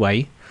kasama ni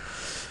BY.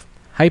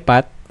 Hi,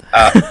 Pat.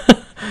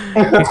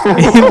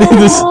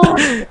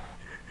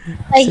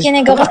 Ay,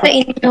 kinig ako sa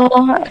inyo.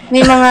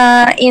 May mga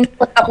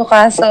input ako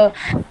kaso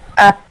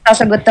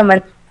sasagot naman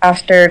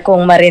after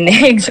kong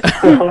marinig.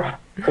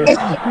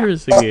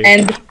 Sige.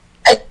 And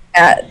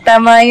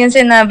tama yung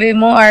sinabi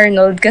mo,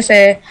 Arnold,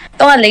 kasi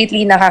ito nga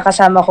lately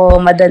nakakasama ko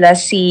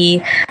madalas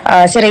si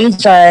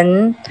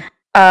Rayjan.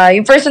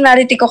 Yung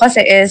personality ko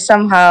kasi is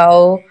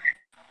somehow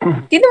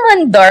di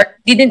naman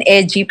dark, di din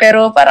edgy,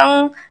 pero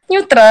parang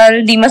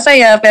neutral, di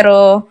masaya,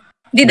 pero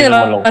di din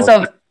naman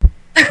sobrang.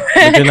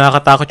 Medyo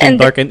nakakatakot yung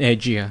dark and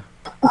edgy, ha?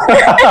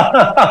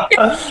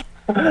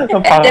 Pero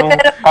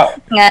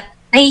nga,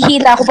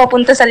 nahihila ako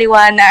papunta sa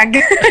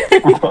liwanag.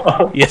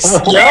 Yes.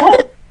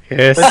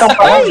 Yes. Ang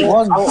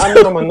ano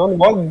naman nun,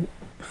 wag.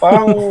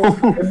 Parang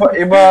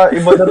iba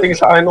dating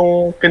sa akin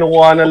nung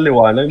kinukuha ng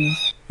liwanag.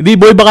 Hindi,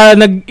 boy, baka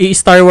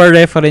nag-Star Wars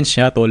reference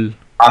siya, tol.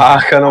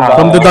 Ganun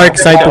ba? From the dark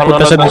side,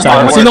 pupunta siya dun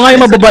sa ano. Sino nga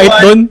yung mababait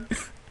dun?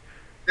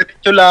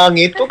 Diretso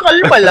langit. Kung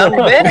kalma lang,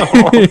 be.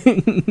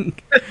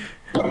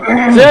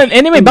 So,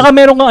 anyway, baka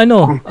meron kang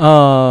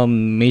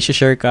may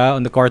share ka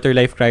on the quarter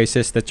life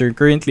crisis that you're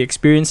currently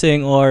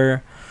experiencing or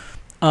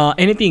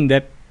anything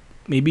that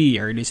maybe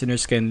our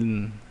listeners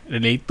can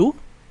relate to?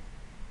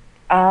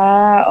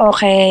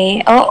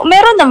 Okay.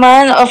 Meron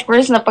naman, of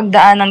course, na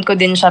pagdaanan ko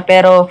din siya,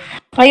 pero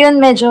ngayon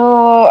medyo,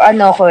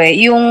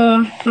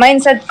 yung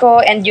mindset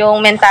ko and yung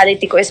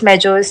mentality ko is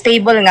medyo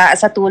stable nga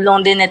sa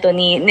tulong din ito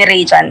ni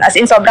Rayjan. As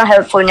in, sobrang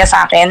helpful niya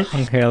sa akin.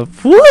 Ang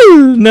helpful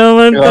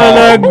naman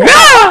talaga!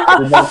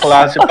 Ibang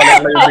klase pa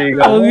lang na yung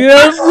biga. Ang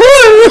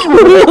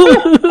helpful!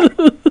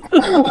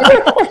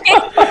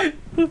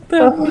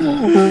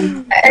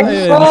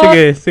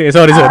 Ayun, sige.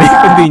 Sorry.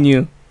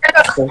 Continue.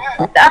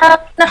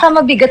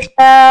 Pinakamabigat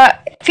siya,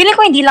 feeling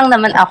ko hindi lang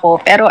naman ako,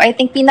 pero I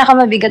think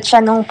pinakamabigat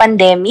siya nung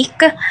pandemic.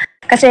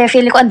 Kasi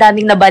feeling ko ang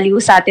daming nabaliw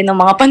sa atin ng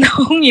mga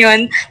panahong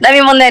yun. Dami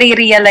mong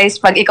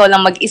nare-realize pag ikaw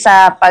lang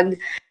mag-isa, pag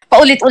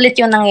paulit-ulit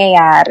yung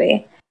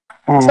nangyayari.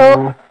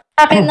 So,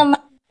 sa akin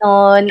naman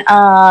nun,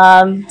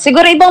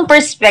 siguro ibang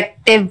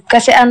perspective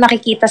kasi ang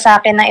nakikita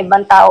sa akin ng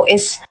ibang tao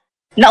is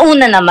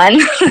nauna naman.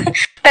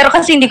 Pero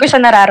kasi hindi ko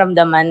siya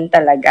nararamdaman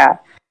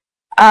talaga.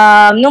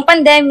 Nung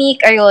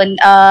pandemic,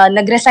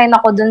 nag-resign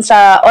ako dun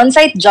sa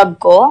on-site job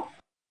ko.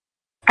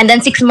 And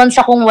then 6 months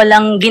akong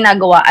walang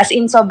ginagawa. As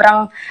in,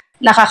 sobrang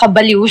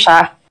nakakabaliw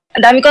siya.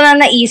 Ang dami ko na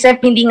naisip,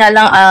 hindi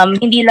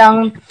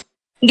lang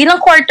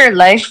quarter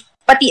life,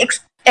 pati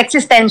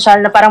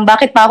existential na parang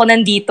bakit pa ako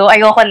nandito?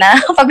 Ayoko na.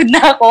 Pagod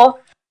na ako.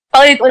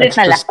 Paulit-ulit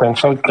na lang.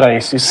 Existential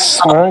crisis.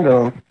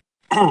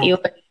 Yun.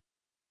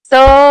 So,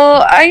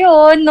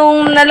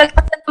 nung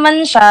nalagpasan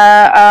naman siya,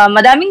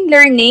 madaming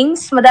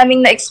learnings,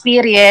 madaming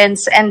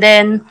na-experience, and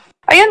then,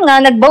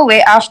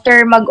 nagbawi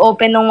after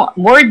mag-open ng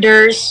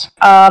borders,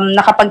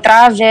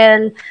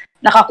 nakapag-travel,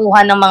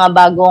 nakakuha ng mga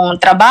bagong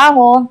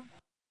trabaho.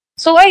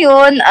 So,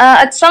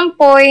 at some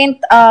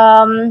point,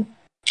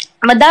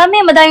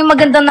 madaming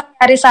magandang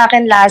nangyari sa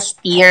akin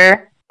last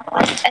year.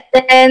 And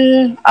then,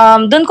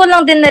 doon ko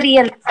lang din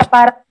na-realize,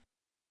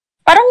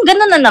 parang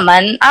gano'n na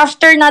naman,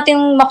 after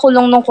nating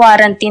makulong nung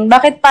quarantine,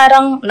 bakit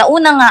parang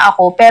nauna nga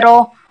ako,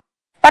 pero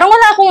parang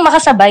wala akong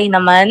makasabay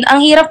naman.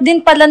 Ang hirap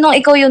din pala nung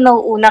ikaw yung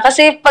nauuna,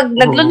 kasi pag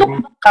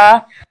nagluluk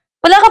ka,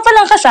 wala ka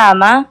palang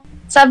kasama.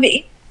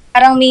 Sabi,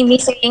 parang may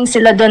saying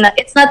sila doon na,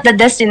 it's not the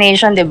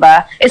destination, di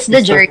ba? It's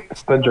the journey.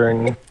 It's the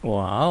journey.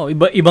 Wow,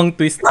 ibang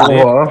twist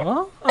ulit.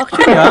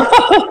 Actually,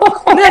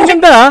 Hindi, ang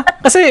ganda,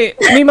 kasi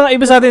may mga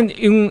iba sa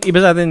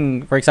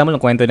atin, for example,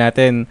 ang kwento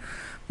natin,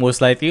 most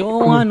likely,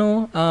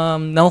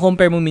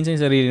 nako-compare mo minsan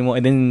yung sarili mo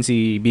and then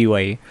si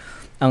BY,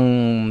 ang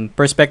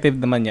perspective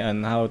naman niya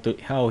on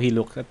how he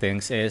looks at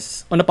things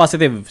is on the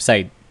positive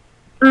side.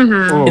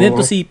 Mm-hmm. And then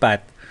to si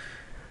Pat,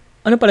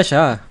 ano pala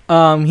siya?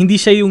 Hindi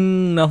siya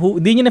yung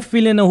hindi niya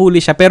na-feel na nahuli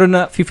siya pero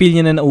na-feel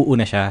niya na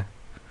nauuna siya.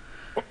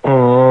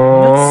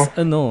 That's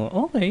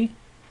okay.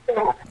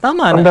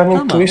 Tama na. Ang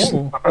daming twist.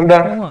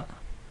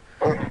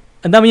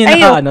 Ang dami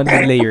niya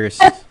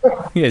layers.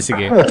 Yeah,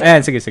 sige.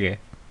 Ayan, sige.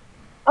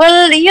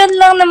 Well, yun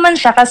lang naman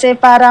siya kasi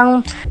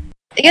parang,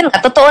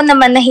 totoo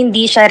naman na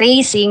hindi siya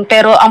racing,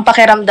 pero ang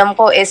pakiramdam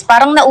ko is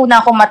parang nauna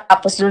ako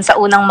matapos dun sa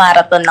unang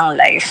marathon ng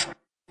life.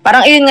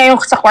 Parang yun ngayon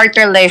sa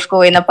quarter life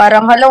ko na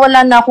parang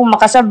wala na akong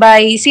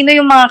makasabay. Sino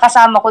yung mga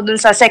kasama ko dun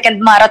sa second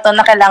marathon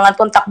na kailangan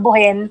kong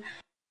takbuhin?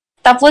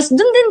 Tapos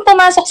dun din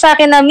pumasok sa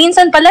akin na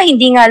minsan pala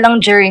hindi nga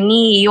lang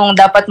journey yung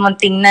dapat mong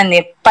tingnan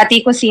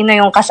pati kung sino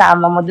yung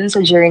kasama mo dun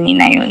sa journey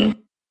na yun.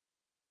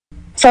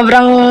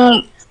 sobrang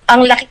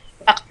ang laki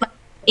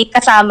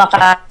kasama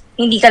ka,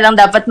 hindi ka lang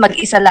dapat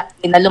mag-isa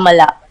lagi na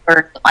lumala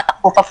or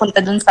tumatakbo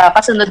papunta dun sa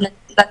kasunod na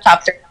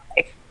chapter ng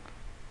life.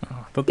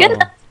 Totoo. Yun,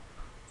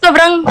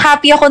 sobrang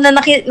happy ako na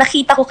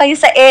nakita ko kayo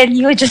sa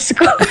LU, Diyos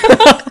ko.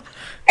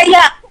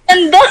 Kaya,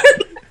 nandun.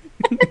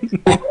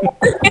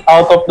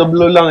 Out of the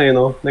blue lang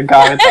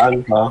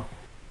nagkakitaan pa.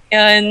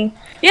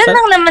 Yun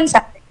lang naman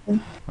sa akin.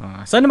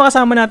 Saan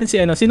makasama natin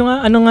si Sino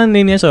nga, ano nga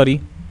name niya,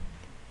 sorry?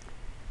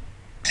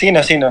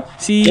 Sino?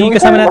 Si Yung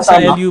kasama natin sa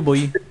kasama. LU,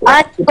 boy.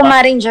 At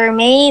Kumaring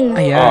Jermaine.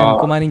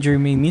 Ayan, Kumaring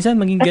Jermaine. Minsan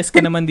maging guest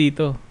ka naman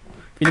dito.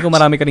 Feeling ko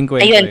marami ka rin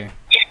kwento Ayun. eh.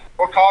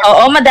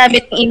 Oo,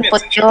 madami ng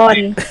input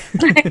yun.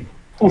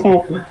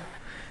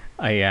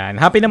 Ayan.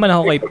 Happy naman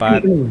ako kay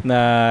Pat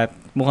na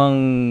mukhang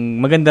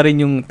maganda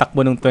rin yung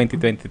takbo ng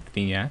 2023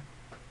 niya.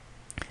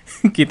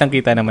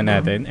 Kitang-kita naman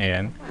natin.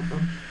 Ayan.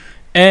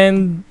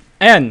 And,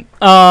 ayan.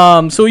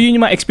 So, yun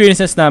yung mga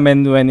experiences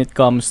namin when it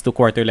comes to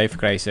quarter life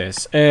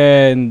crisis.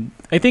 And,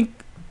 I think,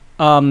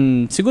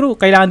 siguro,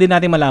 kailangan din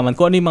natin malaman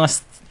kung ano yung mga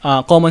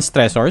common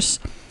stressors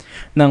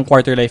ng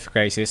quarter life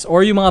crisis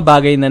or yung mga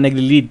bagay na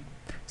nagli-lead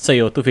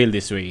sa'yo to feel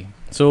this way.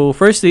 So,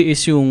 firstly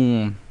is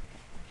yung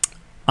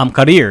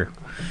career.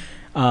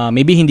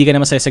 Maybe hindi ka na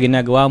masaya sa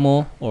ginagawa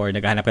mo or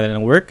naghahanap ka na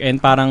ng work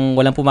and parang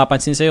walang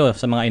pumapansin sa'yo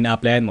sa mga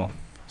ina-applyan mo.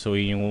 So,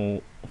 yun yung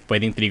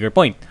pwedeng trigger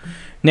point.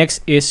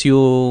 Next is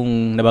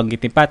yung nabanggit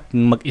ni Pat,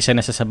 mag-isa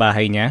na sa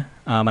bahay niya.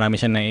 Marami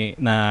siya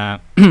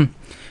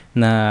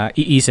na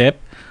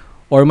iisip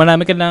or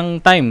marami ka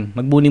ng time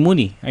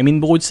magbuni-muni. I mean,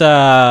 bukod sa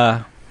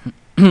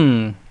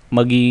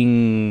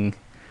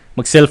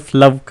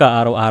mag-self-love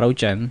ka araw-araw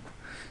dyan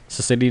sa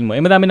sarili mo,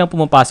 marami nang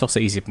pumapasok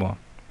sa isip mo.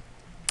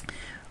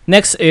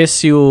 Next is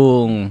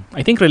yung,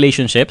 I think,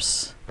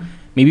 relationships.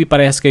 Maybe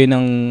parehas kayo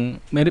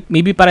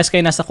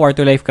nasa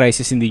quarter life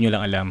crisis, hindi nyo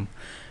lang alam.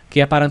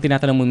 Kaya parang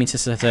tinatanong mo minsan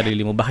sa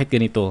sarili mo, bakit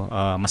ganito?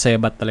 Masaya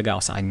ba talaga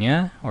ako sa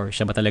kanya? Or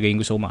siya ba talaga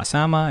yung gusto ko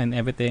makasama and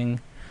everything?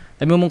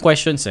 Dami mong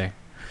questions eh.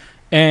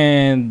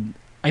 And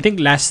I think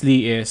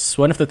lastly is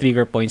one of the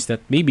trigger points that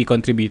maybe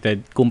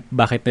contributed kung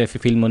bakit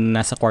na-feel mo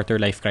na nasa quarter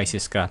life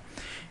crisis ka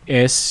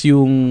is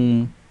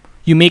yung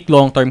you make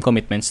long-term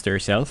commitments to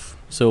yourself.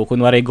 So,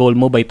 kunwari goal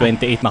mo by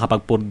 28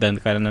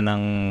 makapagpurdan ka na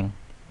ng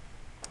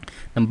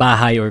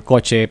bahay or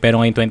kotse, pero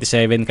ngayon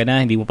 27 ka na,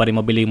 hindi mo pa rin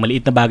mabili yung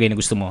maliit na bagay na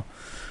gusto mo.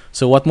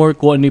 So, what more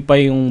kung ano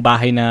pa yung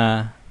bahay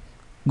na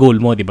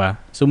goal mo, di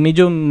ba? So,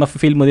 medyo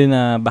ma-feel mo din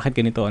na bakit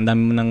ganito. Ang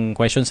dami mo ng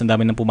questions, ang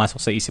dami nang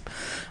pumasok sa isip.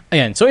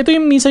 Ayan. So, ito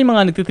yung minsan yung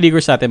mga nagtitrigger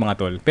sa atin, mga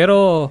tol.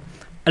 Pero,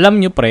 alam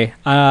nyo pre,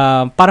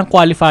 parang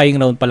qualifying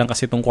round pa lang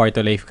kasi itong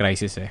quarter life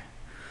crisis eh.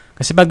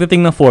 Kasi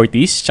pagdating ng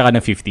 40s, tsaka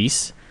ng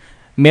 50s,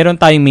 meron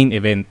tayong main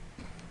event.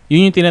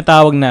 Yun yung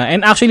tinatawag na,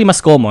 and actually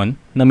mas common,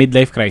 na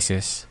midlife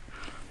crisis.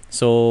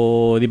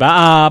 So, di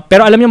ba?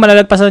 Pero alam nyo,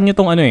 malalagpasan nyo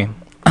tong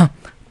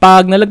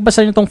pag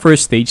nalagpasan nyo tong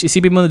first stage,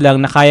 isipin mo lang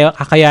na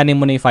kakayanin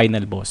mo na yung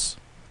final boss.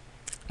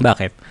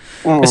 Bakit?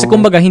 Kasi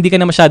kumbaga, hindi ka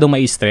na masyadong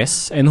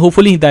ma-stress. And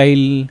hopefully,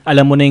 dahil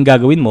alam mo na yung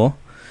gagawin mo,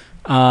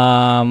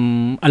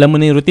 alam mo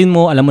na yung routine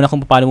mo, alam mo na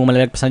kung paano mo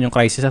malalagpasan yung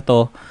crisis na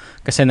to,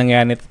 kasi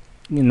nangyari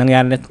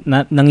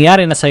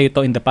na sa'yo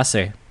ito in the past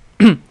eh.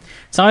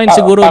 Sa ngayon,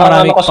 siguro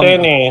marami kasi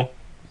yun eh.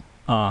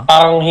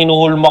 Parang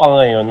hinuhulma ka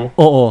ngayon.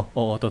 Oo,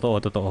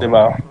 totoo.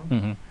 Diba?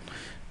 Mm-hmm.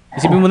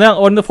 Isipin mo na,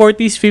 on the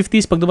 40s,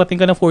 50s, pag dumating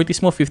ka ng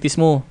 40s mo, 50s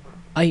mo,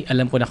 ay,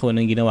 alam ko na kung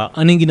ano yung ginawa.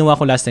 Ano yung ginawa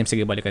ko last time?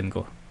 Sige, balikan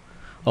ko.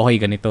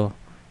 Okay, ganito.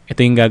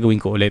 Ito yung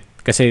gagawin ko ulit.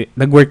 Kasi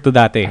nag-work to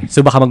dati.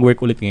 So, baka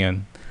mag-work ulit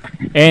ngayon.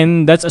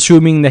 And that's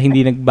assuming na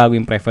hindi nagbago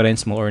yung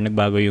preference mo or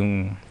nagbago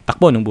yung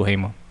takbo ng buhay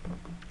mo.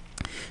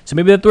 So,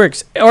 maybe that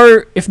works.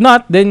 Or, if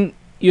not, then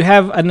you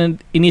have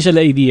an initial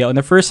idea, on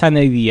a first-hand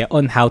idea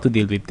on how to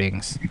deal with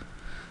things.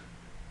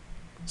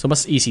 So,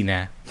 mas easy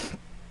na.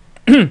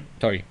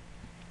 Sorry.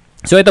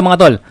 So, ito mga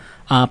tol.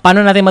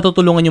 Paano natin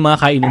matutulungan yung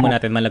mga kainuman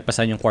natin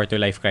malagpasan yung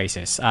quarter life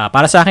crisis?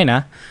 Para sa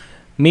akin,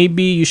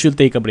 maybe you should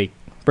take a break.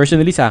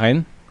 Personally sa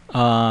akin,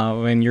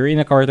 when you're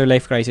in a quarter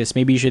life crisis,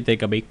 maybe you should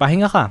take a break.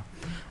 Pahinga ka.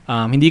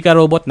 Hindi ka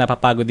robot,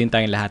 napapagod din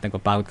tayong lahat.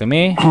 Nagpapagod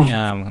kami.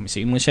 Kami sa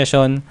immune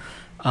session.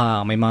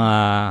 May mga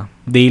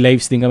day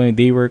lives din kami,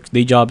 day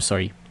jobs.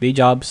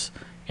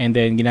 And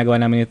then, ginagawa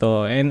namin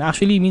ito. And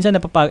actually, minsan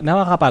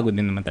nakakapagod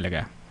din naman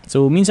talaga.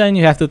 So, minsan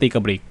you have to take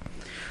a break.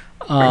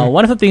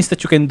 One of the things that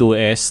you can do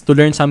is to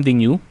learn something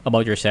new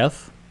about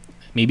yourself.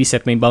 Maybe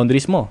set mo yung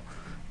boundaries mo.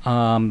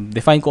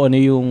 Define ko ano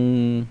yung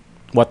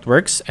what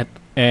works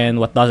and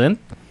what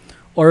doesn't.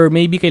 Or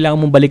maybe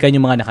kailangan mong balikan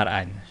yung mga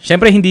nakaraan.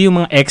 Siyempre, hindi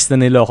yung mga ex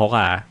na niloko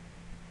ka.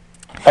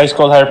 High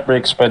school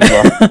heartbreaks, pwede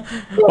ba?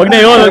 Wag na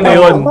yun.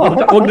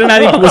 Wag na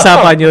natin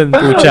pag-usapan yun,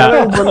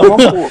 pucha.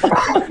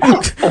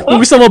 Kung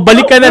gusto mo,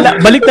 balik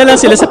na lang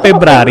sila sa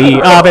February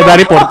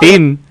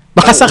 14.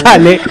 Baka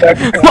sakali,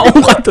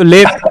 maungkat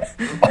ulit.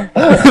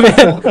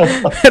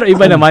 Pero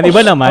iba naman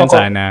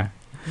sana.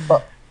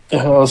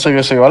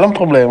 Sige, walang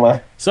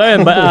problema. So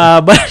ayun,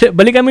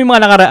 balikan mo yung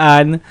mga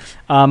nakaraan,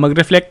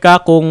 mag-reflect ka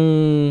kung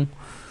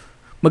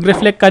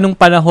mag-reflect ka nung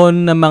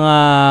panahon na mga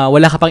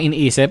wala ka pang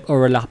iniisip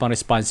or wala ka pang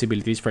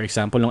responsibilities. For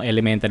example, nung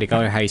elementary ka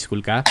or high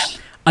school ka,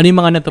 ano yung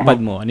mga natupad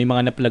mo? Ano yung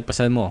mga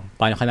napalagpasan mo?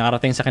 Paano ka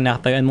nakarating sa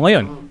kinakatayuan mo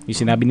ngayon? Yung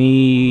sinabi ni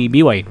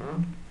BY.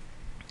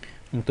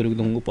 Ang tulog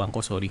ng upuan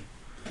ko, sorry.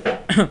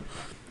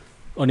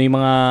 Ano yung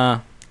mga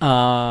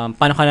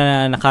paano ka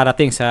na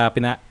nakarating sa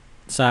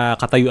sa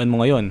katayuan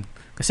mo ngayon?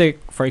 Kasi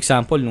for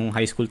example, nung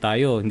high school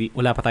tayo,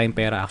 wala pa tayong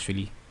pera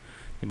actually.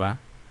 'Di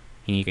ba?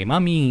 Hingi kay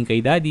mommy, hingi kay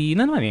daddy,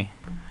 yun na naman eh.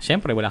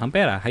 Siyempre, wala kang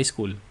pera, high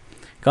school.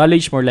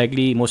 College, more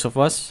likely, most of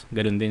us,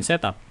 ganun din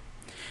setup.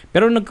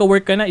 Pero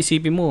nagka-work ka na,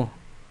 isipin mo,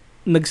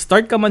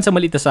 nag-start ka man sa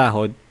maliit na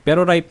sahod,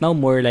 pero right now,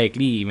 more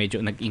likely, medyo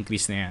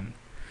nag-increase na yan.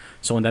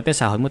 So, kung dati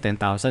sahod mo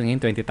 10,000,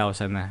 ngayon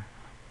 20,000 na.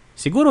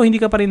 Siguro,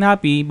 hindi ka pa rin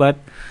happy, but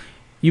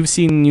you've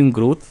seen yung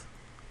growth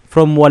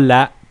from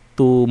wala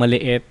to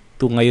maliit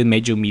to ngayon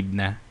medyo mid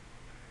na.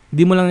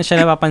 Hindi mo lang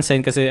siya napapansin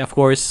kasi, of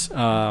course,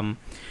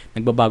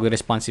 nagbabago yung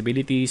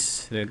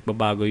responsibilities,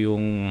 nagbabago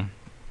yung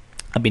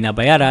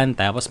binabayaran,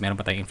 tapos meron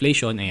pa tayong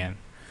inflation, ayan.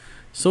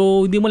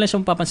 So, hindi mo lang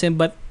siya mapapansin,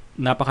 but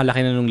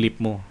napakalaki na nung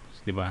leap mo,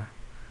 di ba?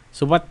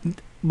 So,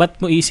 ba't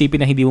mo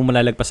isipin na hindi mo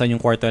malalagpasan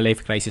yung quarter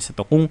life crisis na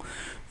to kung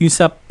yung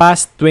sa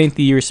past 20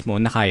 years mo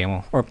na kaya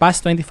mo, or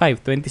past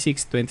 25,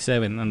 26,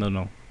 27,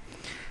 no,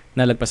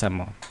 nalagpasan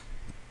mo.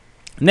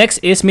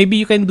 Next is,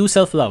 maybe you can do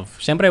self-love.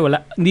 Siyempre,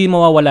 hindi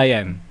mawawala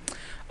yan.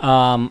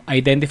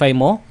 Identify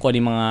mo kung ano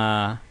yung mga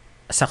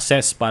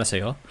success para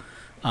sa'yo.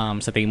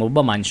 Sa tingin mo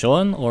ba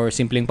mansion or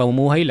simpleng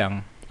pamumuhay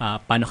lang?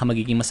 Paano ka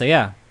magiging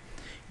masaya?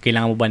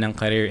 Kailangan mo ba ng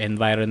career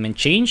environment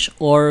change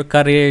or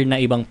career na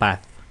ibang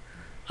path?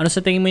 Ano sa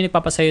tingin mo yung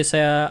nagpapasaya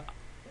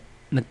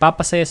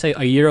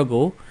sa'yo a year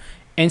ago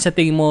and sa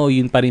tingin mo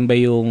yun pa rin ba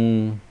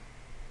yung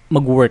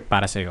mag-work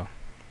para sa'yo?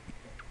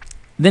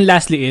 Then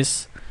lastly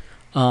is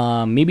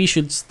maybe you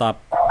should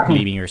stop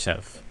blaming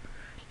yourself.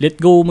 Let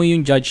go mo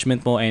yung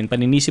judgment mo and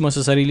paninisi mo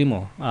sa sarili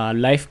mo.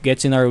 Life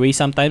gets in our way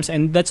sometimes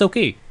and that's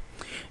okay.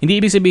 Hindi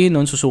ibig sabihin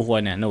nun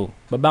susuko na. No.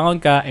 Babangon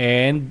ka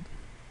and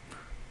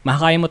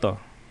makakaya mo to.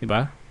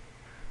 Diba?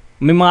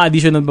 May mga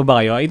additional pa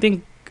ba kayo? I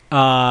think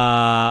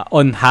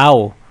on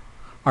how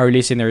our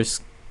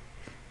listeners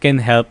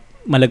can help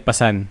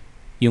malagpasan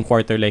yung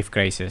quarter life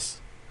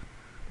crisis.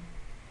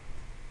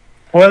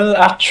 Well,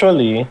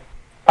 actually,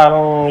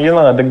 parang yun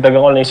nga, dagdagan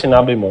ko lang yung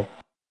sinabi mo.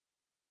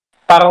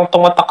 Parang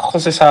tumatak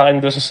kasi sa akin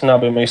doon sa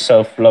sinabi mo yung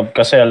self-love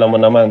kasi alam mo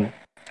naman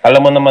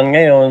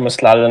ngayon, mas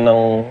lalo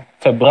ng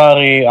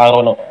February,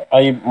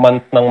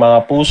 month ng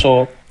mga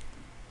puso.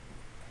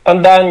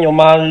 Tandaan nyo,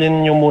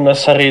 mahalin nyo muna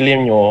sarili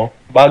nyo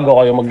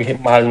bago kayo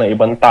magmahal ng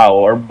ibang tao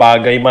or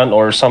bagay man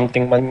or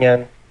something man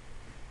yan.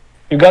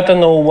 You gotta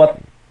know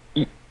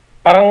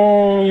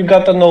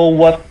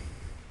what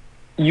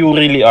you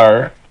really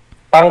are.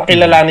 Parang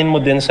kilalanin mo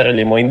din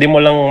sarili mo. Hindi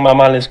mo lang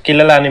mamahalin,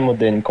 kilalanin mo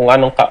din kung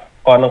anong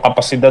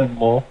kapasidad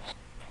mo,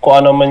 kung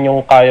ano man yung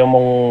kaya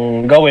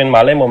mong gawin.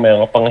 Malay mo,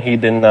 mayroon pang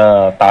hidden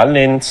na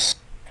talents,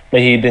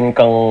 may hidden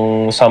kang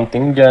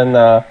something dyan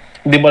na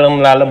hindi mo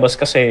lang lalabas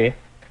kasi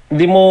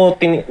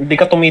hindi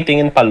ka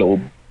tumitingin pa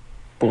loob,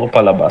 puro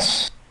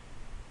palabas.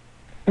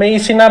 May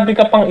sinabi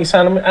ka pang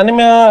isa, ano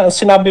may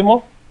sinabi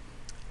mo?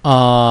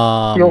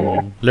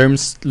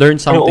 Learn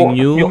something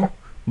new,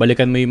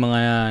 balikan mo yung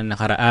mga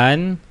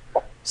nakaraan,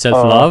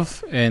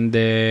 self-love, and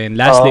then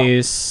lastly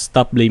is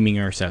stop blaming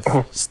yourself.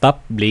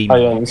 Stop blaming.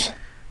 Ayun.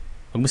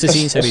 Huwag mo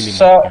sisihin sarili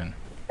mo.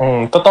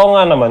 Totoo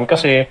nga naman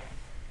kasi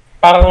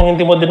parang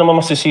hindi mo din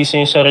naman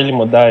masisisi yung sarili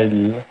mo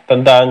dahil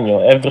tandaan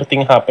nyo,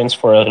 everything happens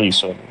for a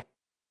reason.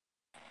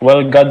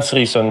 Well, God's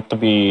reason to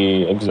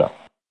be exact.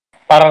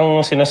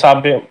 Parang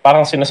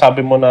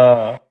sinasabi mo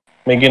na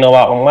may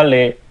ginawa kang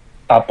mali,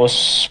 tapos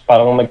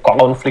parang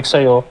nagka-conflict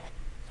sa'yo.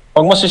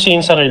 Huwag mo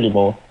sisihin sarili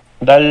mo.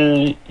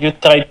 Dahil you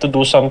tried to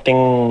do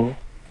something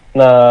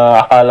na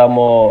akala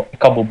mo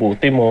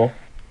ikabubuti mo.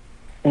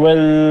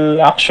 Well,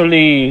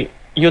 actually,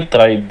 you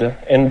tried.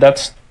 And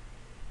that's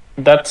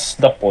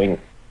the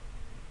point.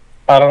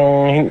 Parang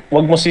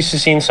wag mo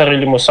sisisihin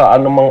sarili mo sa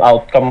anumang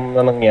outcome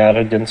na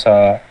nangyari dyan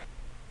sa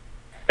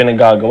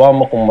pinagagawa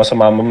mo. Kung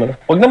masama mo.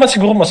 Wag naman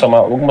siguro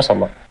masama. Wag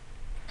masama.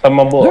 Sa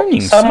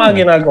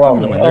mga ginagawa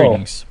mo.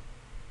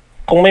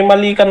 Kung may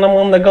mali ka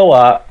namang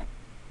nagawa,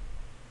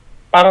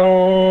 parang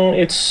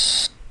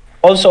it's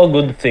also a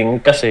good thing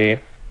kasi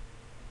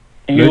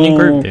you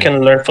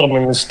can learn from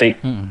a mistake.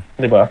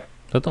 Di ba?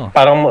 Totoo.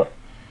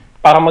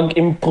 Para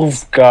mag-improve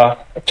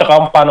ka at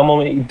saka paano mo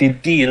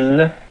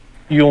i-deal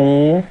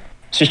yung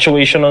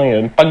situation na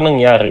yun pag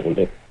nangyari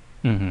ulit.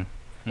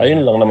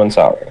 Ayun lang naman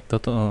sa akin.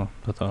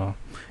 Totoo.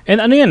 And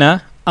ano yan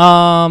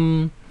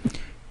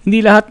hindi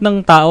lahat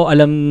ng tao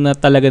alam na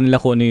talaga nila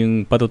kung ano yung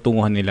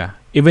patutunguhan nila.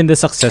 Even the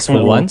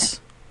successful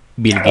ones,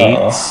 Bill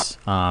Gates,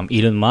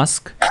 Elon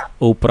Musk,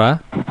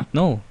 Oprah,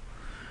 no.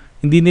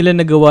 Hindi nila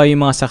nagawa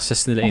yung mga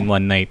success nila in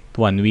one night,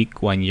 1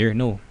 week, 1 year,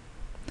 no.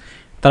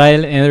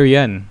 Trial and error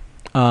yan.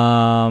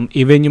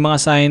 Even yung mga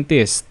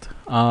scientists,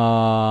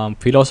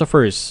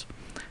 philosophers,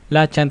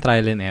 lahat yan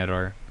trial and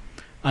error.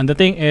 And the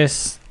thing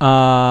is,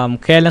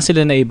 kaya lang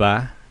sila na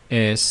iba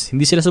is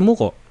hindi sila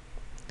sumuko.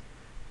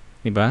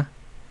 Di ba?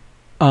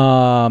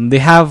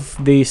 They have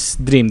this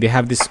dream, they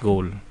have this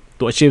goal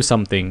to achieve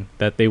something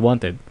that they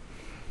wanted.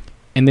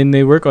 And then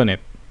they work on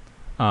it.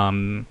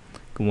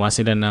 Kumuha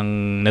sila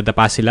ng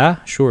nadapa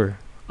sila, sure.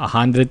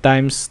 100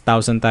 times,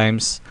 1,000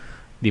 times,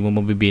 di mo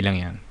mabibilang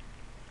yan.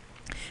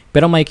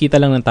 Pero makikita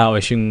lang ng tao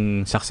is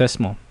yung success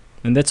mo.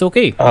 And that's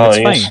okay.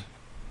 That's fine.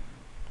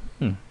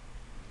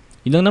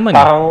 Yun lang naman.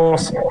 Parang,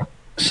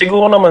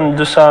 siguro naman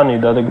doon sa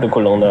dadagdag ko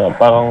lang na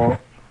parang,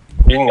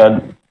 yun nga,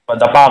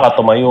 padapa ka,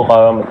 tumayo ka,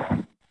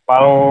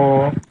 parang,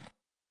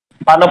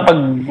 paano pag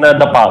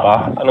nadapa ka,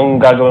 anong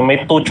gagawin?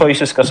 May two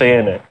choices kasi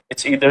yan eh.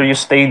 It's either you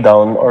stay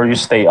down or you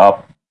stay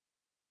up.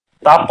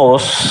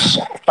 Tapos,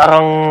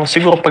 parang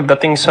siguro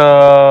pagdating sa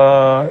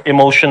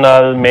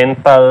emotional,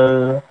 mental,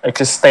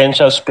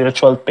 existential,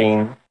 spiritual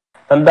pain,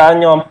 tandaan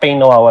nyo ang pain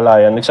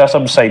nawawala yan,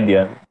 nagsasubside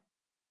yan.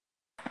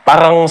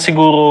 Parang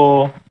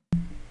siguro,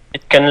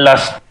 it can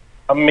last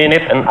a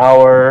minute, an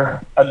hour,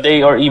 a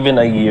day, or even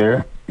a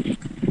year.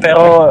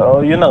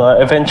 Pero, yun na nga,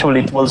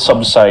 eventually it will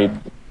subside.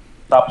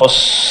 Tapos,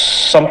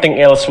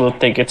 something else will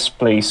take its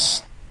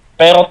place.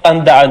 Pero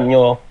tandaan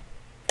nyo,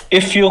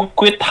 if you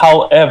quit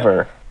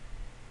however,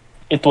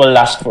 it will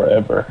last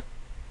forever.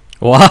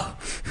 Wow!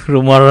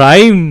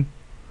 Rumarime!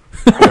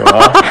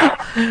 Diba?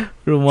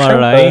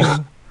 Rumarime.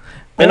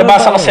 May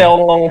nabasa kasi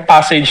akong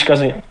passage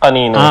kasi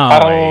kanina.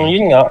 Parang,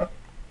 yun nga,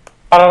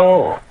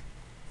 parang,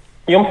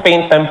 yung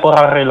pain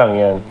temporary lang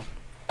yan.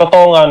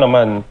 Totoo nga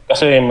naman,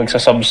 kasi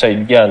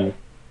magsasubside yan.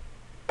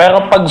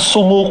 Pero pag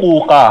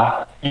sumuko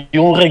ka,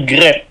 yung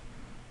regret,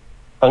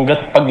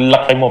 hanggat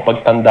paglaki mo,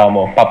 pagtanda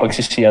mo,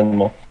 papagsisiyan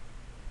mo,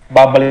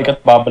 babalik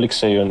at babalik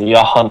sa yun,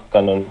 i-hunt ka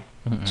nun.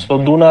 So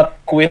do not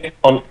quit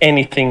on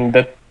anything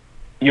that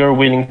you're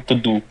willing to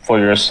do for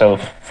yourself,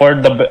 for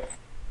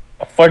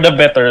the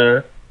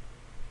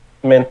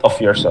betterment of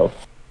yourself.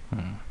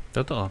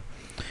 Totoo.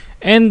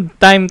 And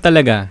time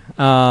talaga.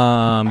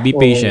 Be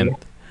patient.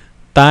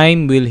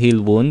 Time will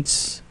heal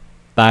wounds.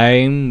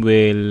 Time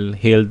will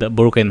heal the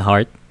broken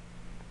heart.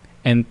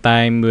 And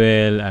time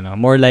will,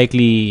 more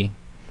likely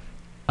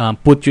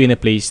put you in a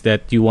place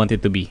that you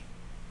wanted to be.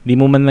 Di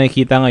mo man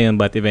nakikita ngayon,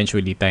 but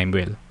eventually time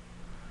will.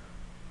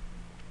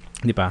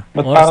 Di ba?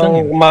 But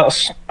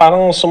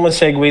parang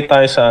sumasegue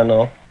tayo sa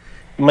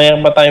mayroon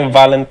ba tayong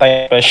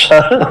Valentine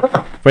special?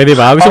 Pwede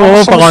ba? Gusto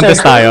mo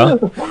pa-contest tayo?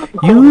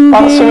 You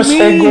parang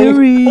gave me a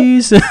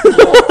reason.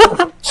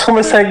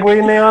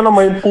 Sumasegue na yun,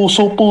 may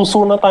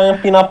puso-puso na tayong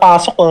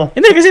pinapasok.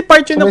 Hindi, kasi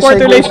part yun ng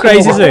quarter life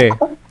crisis eh.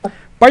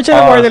 Part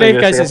siya ng quarter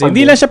life crisis eh.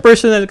 Hindi lang siya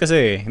personal kasi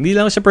eh. Hindi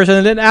lang siya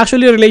personal. And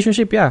actually,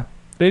 relationship, yeah.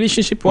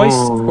 Relationship-wise,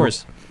 of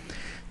course.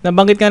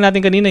 Nabanggit nga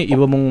natin kanina,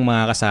 iba mong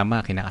mga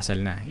kasama,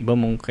 kinakasal na. Iba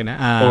mong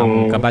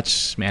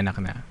kabatch, may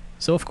anak na.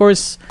 So, of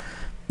course,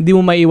 hindi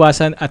mo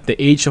maiwasan at the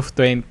age of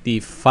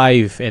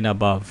 25 and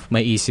above,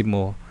 may isip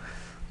mo,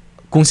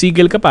 kung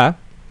single ka pa,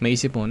 may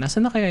isip mo,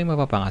 nasaan na kaya yung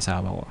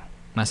mapapangasawa ko?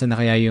 Nasaan na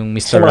kaya yung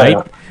Mr.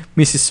 Right?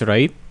 Mrs.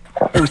 Right?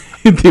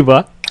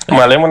 Diba?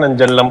 Malay mo,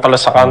 nandyan lang pala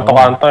sa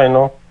kanto-kanto,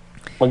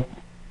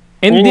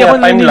 Hindi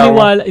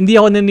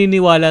ako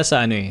naniniwala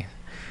sa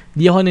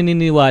Hindi ako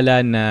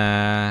naniniwala na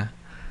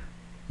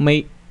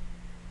may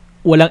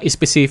walang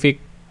specific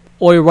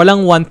or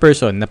walang one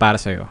person na para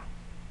sa'yo.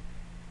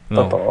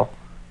 No. Totoo.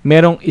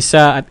 Merong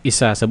isa at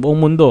isa sa buong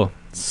mundo.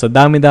 Sa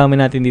dami-dami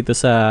natin dito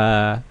sa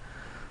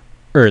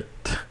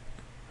Earth.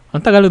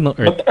 Ang Tagalog ng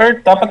Earth? But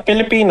Earth, dapat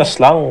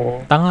Pilipinas lang.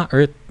 Tanga,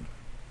 Earth.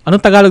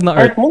 Anong Tagalog ng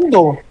Earth?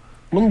 Mundo.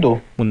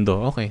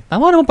 Okay.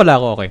 Tama naman pala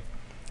ako, okay.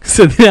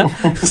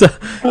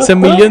 Sa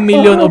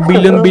milyon-milyon o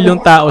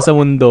bilyon-bilyon tao sa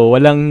mundo,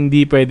 walang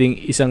hindi pwedeng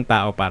isang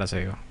tao para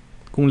sa'yo.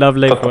 Kung love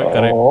life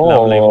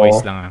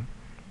voice lang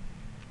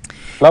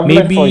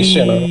Maybe, life voice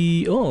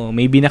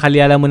maybe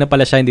nakalala mo na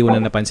pala siya, hindi mo na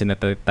napansin at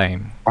that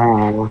time.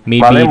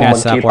 Maybe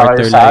nasa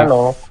quarter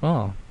life.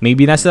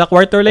 Maybe nasa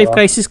quarter life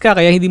crisis ka,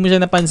 kaya hindi mo siya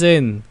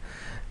napansin.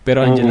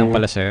 Pero andyan lang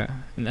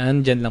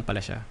pala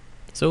siya.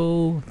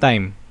 So,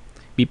 time.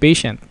 Be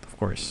patient, of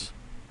course.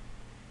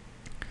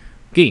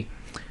 Okay.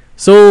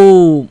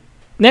 So,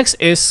 next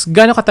is,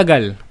 gaano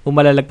katagal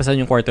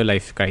malalagpasan yung quarter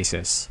life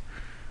crisis?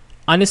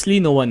 Honestly,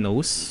 no one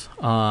knows.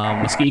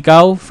 Maski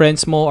ikaw,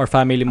 friends mo, or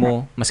family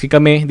mo, maski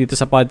kami dito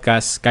sa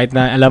podcast, kahit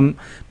na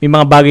may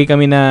mga bagay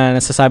kami na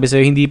nasasabi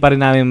sa'yo, hindi pa rin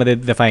namin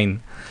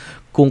ma-define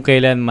kung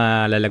kailan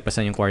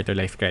malalagpasan yung quarter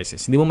life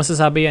crisis. Hindi mo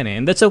masasabi yan eh.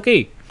 And that's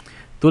okay.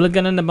 Tulad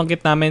ka na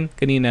nabanggit namin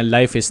kanina,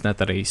 life is not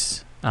a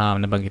race.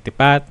 Nabanggit ni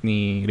Pat,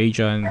 ni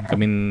Rajon,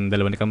 kaming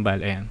dalawa ni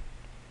Kambal. Ayan.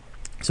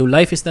 So,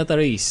 life is not a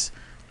race.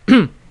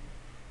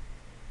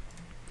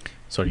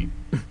 Sorry.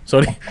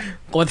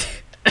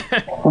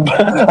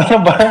 Ano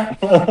ba?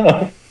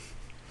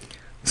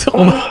 So,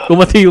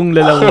 kumati yung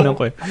lalamunan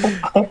ko eh.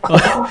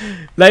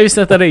 Life is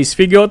not a race.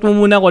 Figure out mo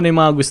muna kung ano yung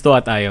mga gusto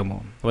at ayaw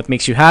mo. What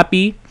makes you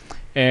happy.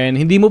 And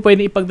hindi mo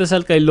pwede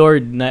ipagdasal kay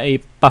Lord na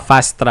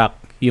ipa-fast track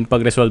yung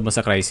pag-resolve mo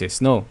sa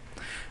crisis. No.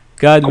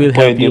 God will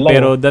help you,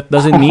 pero that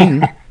doesn't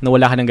mean na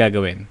wala ka nang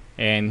gagawin.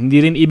 And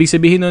hindi rin ibig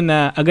sabihin nun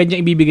na agad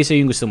niya ibibigay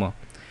sa'yo yung gusto mo.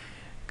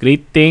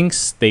 Great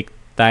things take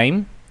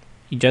time.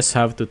 You just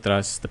have to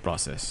trust the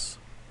process.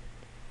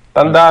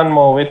 Tandaan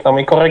mo, wait lang,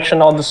 may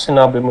correction ako doon sa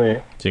sinabi mo eh.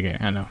 Sige,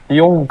 ano?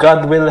 Yung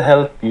God will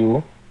help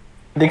you,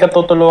 hindi ka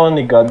tutulungan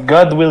ni God.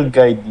 God will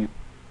guide you.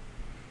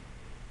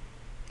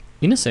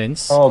 In a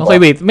sense. Oo Okay,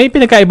 ba? wait. May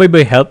pinagkaiba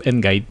ba yung help and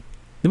guide?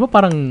 Di ba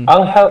parang...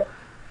 Ang help...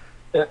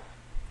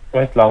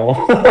 Wait lang.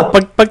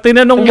 pag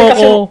tinanong Hindi mo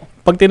kasi-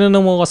 pag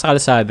tinanong mo ko sa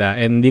kalsada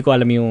and hindi ko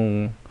alam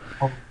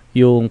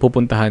yung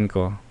pupuntahan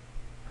ko,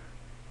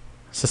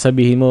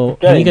 sasabihin mo,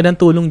 Okay. hindi ka ng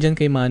tulong dyan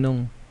kay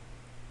Manong.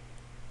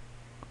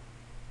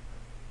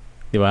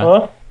 Di ba?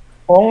 Huh?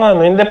 Oo nga,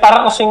 no? Hindi,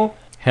 para kasing...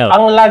 Help.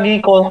 Ang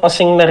lagi ko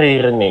kasing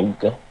naririnig,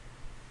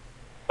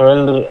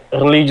 well,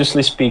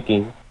 religiously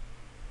speaking,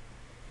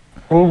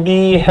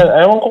 hindi,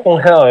 ewan ko kung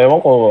hell,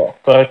 ewan ko,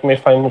 correct me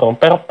if I'm wrong,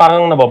 pero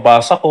parang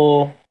nababasa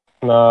ko,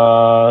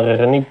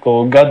 naririnig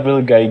ko, God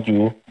will guide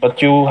you, but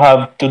you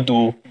have to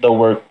do the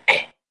work.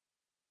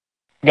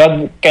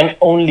 God can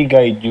only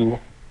guide you.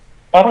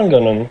 Parang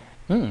ganun.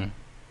 And,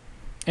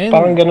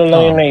 Parang ganun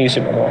lang yung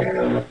naisip ko.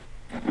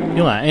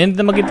 Yung nga, and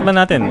magkita pa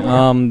natin,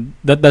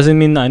 that doesn't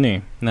mean na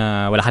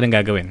na wala ka nang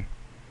gagawin.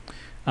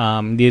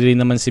 Hindi rin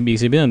naman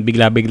sabihin,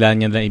 bigla-bigla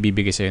niya lang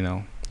ibibigay sa'yo,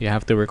 no? You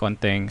have to work on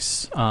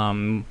things.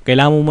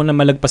 Kailangan mo muna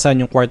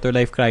malagpasan yung quarter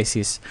life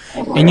crisis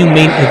and yung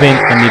main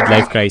event na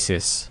midlife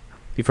crisis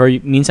before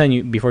you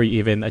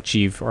even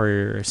achieve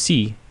or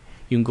see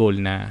yung goal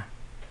na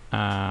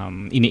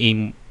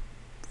ini-aim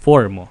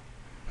for mo.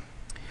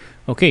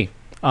 Okay.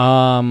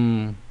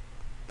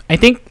 I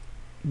think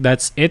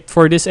that's it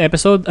for this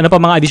episode. Ano pa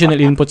mga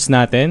additional inputs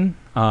natin?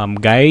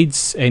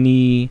 Guides?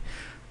 Any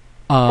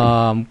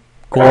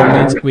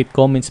comments? Wait,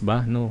 comments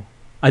ba? No.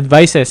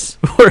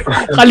 Advices?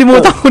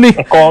 Kalimutan ko na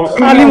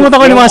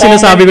yung mga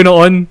sinasabi ko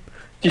noon.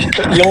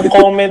 Yung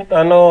comment,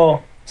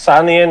 sa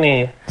yan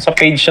eh. Sa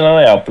page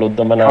na i-upload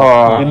naman na.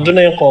 Doon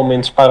na yung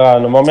comments para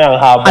mamaya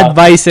ang haba.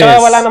 Advices.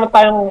 Kaya wala naman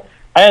tayong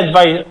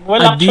advice.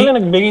 Well, actually,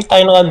 nagbigay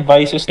tayo ng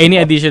advices.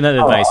 Any additional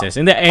advices?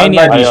 Hindi, any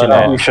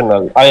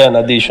additional. Ayan,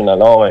 additional.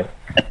 Okay.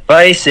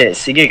 Advices.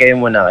 Sige, kayo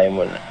muna.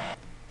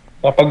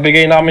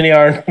 Napagbigay na kami ni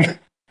Arnold.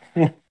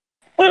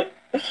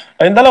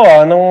 Ayun,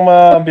 dalawa. Anong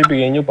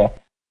mabibigay nyo pa?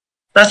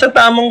 Nasa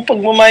tamang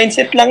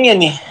pagmamindset lang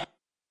yan eh.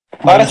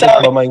 Para sa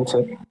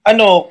mindset.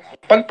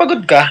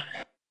 pagpagod ka,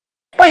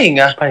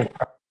 pahinga. Ay.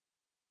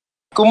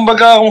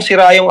 Kumbaga, kung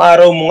sira yung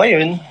araw mo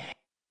ngayon,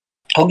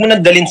 huwag mo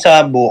nadalin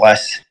sa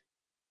bukas.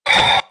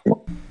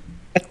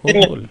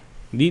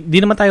 Di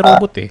naman tayo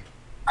robot eh.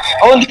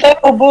 Hindi tayo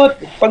robot.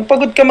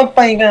 Pagpagod ka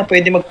magpahinga,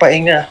 pwede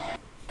magpahinga.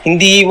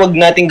 Hindi wag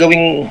natin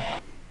gawing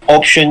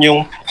option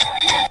yung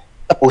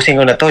tapusin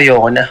ko na to,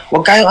 ayoko na.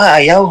 Huwag kayong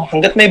aayaw.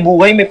 Hanggat may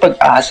buhay, may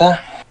pag-asa.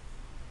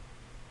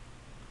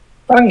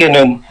 Parang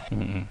ganun.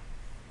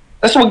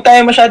 Tapos huwag tayo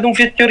masyadong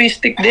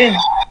futuristic din.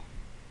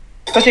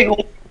 Kasi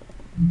kung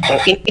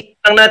in-it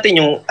lang natin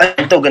yung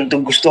ganito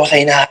gusto ko sa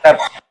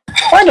hinaharap.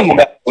 Paano mo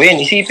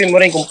gagawin? Isipin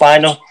mo rin kung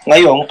paano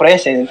ngayong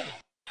present.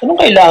 Anong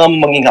kailangan mo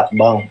maging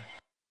hakbang?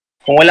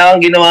 Kung wala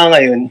kang ginawa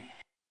ngayon,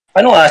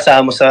 anong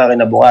aasahan mo sa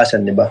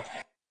kinabukasan, di ba?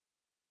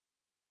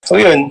 So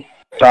yun,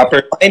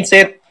 proper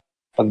mindset,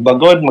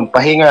 pagbagod,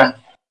 magpahinga.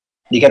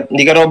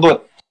 Hindi ka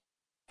robot.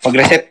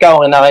 Mag-reset ka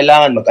kung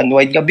kailangan,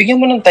 mag-unwind ka, bigyan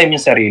mo ng time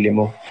yung sarili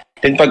mo.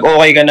 Then pag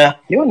okay ka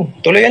na, yun,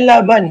 tuloy ang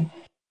laban.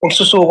 Huwag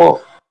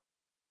susuko.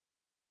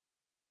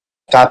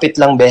 Kapit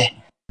lang, be.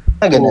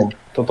 Ganun.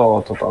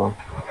 Totoo.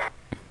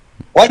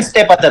 One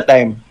step at a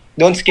time.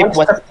 Don't skip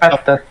one step at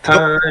a time.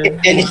 Don't skip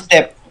any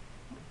step.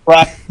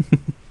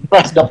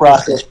 Trust the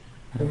process.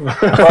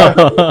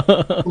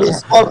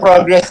 Small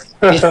progress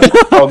is big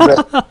progress.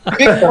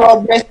 Big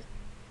progress.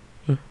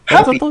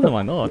 Happy. Totoo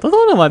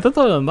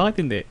naman. Bakit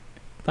hindi?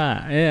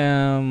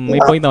 May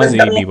point naman si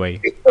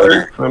B-Boy.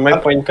 May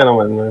point ka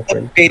naman.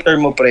 Cater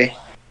mo, pre.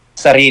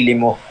 Sarili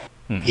mo.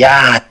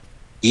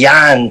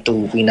 Yan,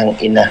 tuwing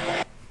ina.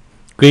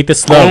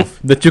 Greatest love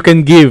that you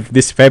can give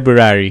this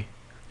February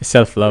is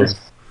self-love.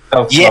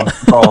 Yeah.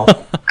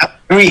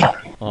 Agree.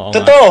 Oo,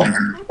 Totoo.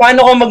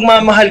 Paano ka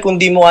magmamahal kung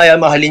di mo kaya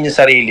mahalin yung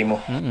sarili mo?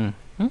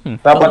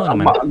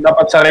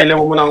 Dapat sarili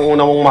mo muna ang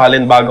una mong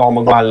mahalin bago ako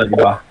magmahal ng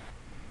iba.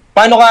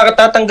 Paano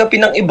ka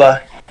tatanggapin ng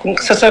iba kung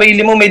sa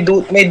sarili mo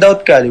may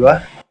doubt ka, di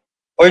ba?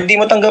 Or di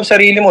mo tanggap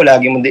sarili mo,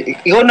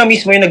 ikaw na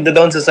mismo yung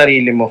nagda-down sa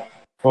sarili mo.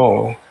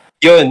 Oo.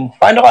 Yun,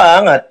 paano ka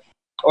aangat?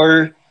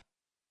 Or,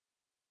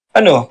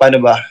 paano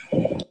ba?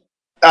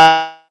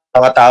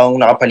 Mga taong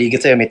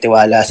nakapaligid sa'yo, may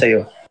tiwala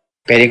sa'yo.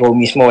 Pero ikaw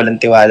mismo walang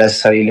tiwala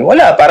sa sarili mo.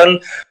 Wala, parang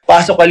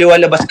pasok kaliwa,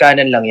 labas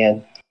kanan lang yan.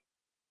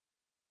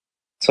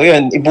 So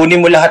yun,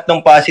 ibunin mo lahat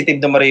ng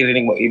positive na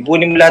maririnig mo.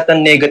 Ibunin mo lahat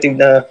ng negative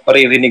na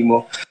maririnig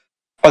mo.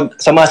 Pag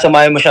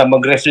sama-samahin mo siya,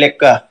 mag-reflect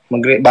ka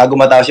bago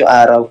matapos yung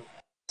araw.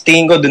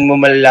 Tingin ko, dun mo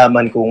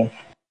malalaman kung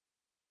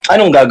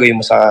anong gagawin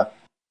mo sa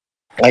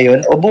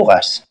ngayon o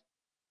bukas.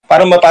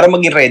 Para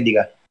maging ready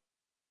ka.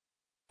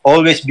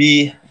 Always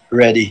be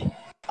ready.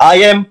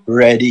 I am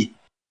ready.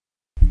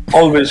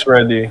 Always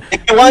ready.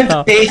 If you want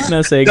to taste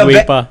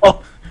na-segue pa.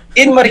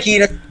 In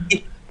Marikina,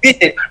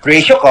 visit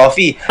Ratio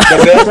Coffee. The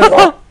best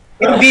of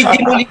yung video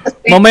muli sa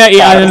street. Mamaya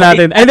i-ano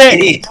natin.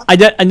 Hindi,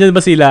 andyan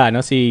ba sila,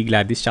 si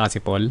Gladys tsaka si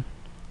Paul?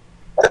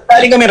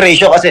 Galing kami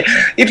ratio kasi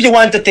if you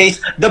want to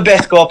taste the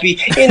best coffee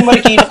in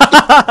Marikina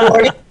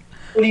or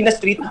Molina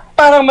Street,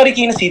 parang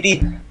Marikina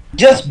City,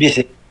 just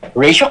visit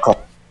Ratio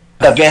Coffee.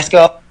 The best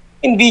coffee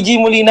in BG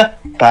Molina,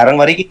 parang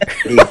Marikina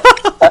Street.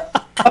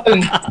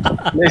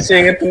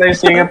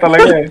 Naisingit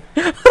talaga eh.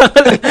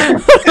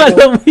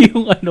 Alam mo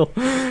yung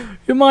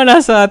yung mga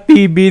nasa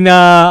TV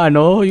na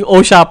yung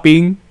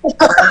O-Shopping.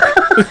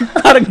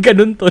 Parang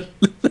ganun tol.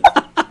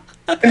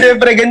 Hindi,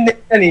 pre,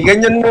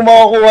 ganyan mo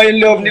makukuha yung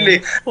loob nila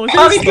eh.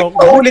 Bakit yung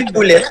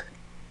paulit-ulit?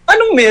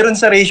 Anong meron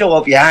sa Ratio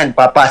Coffee? Yan,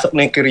 papasok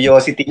na yung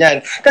curiosity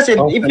niyan. Kasi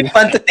if you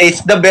want to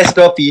taste the best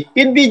coffee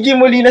in BG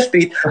Molina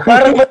Street,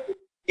 parang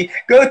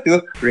go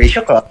to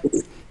Ratio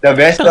Coffee. The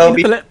best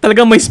coffee.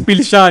 Talagang may spill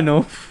siya,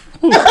 no?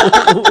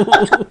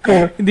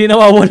 Hindi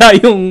nawawala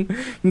yung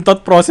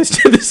thought process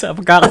niya sa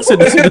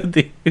pagkakasunod-sunod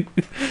eh.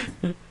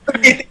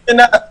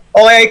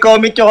 Okay,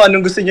 comment nyo kung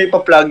anong gusto nyo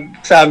ipa-plug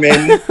sa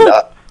amin.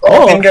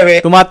 Open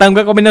kami.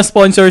 Tumatanggap kami ng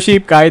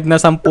sponsorship kahit na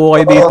 10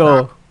 kayo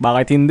dito.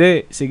 Bakit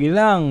hindi? Sige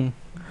lang.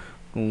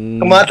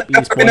 Kung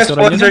tumatanggap kami ng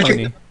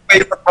sponsorship,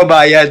 kayo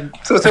pagbabayad.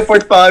 So,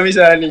 support pa kami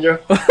sa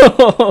ninyo.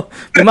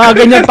 May mga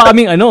ganyan pa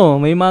kaming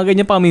may mga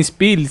ganyan pa kaming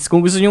spills.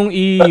 Kung gusto nyo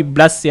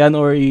i-blast yan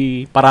or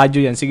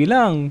i-paradyo yan, sige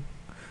lang.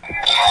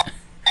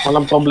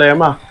 Walang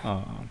problema.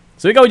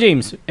 So, ikaw,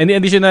 James, any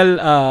additional,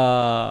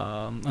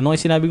 ano yung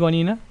sinabi ko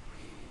kanina?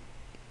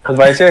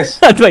 Advices.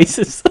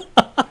 Advices.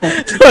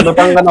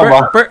 Lutang ka na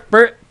ba?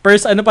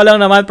 First pa lang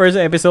naman, first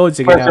episode.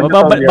 Sige First na.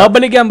 episode,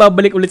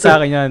 Babalik ulit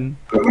sa akin yan.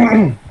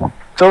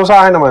 So,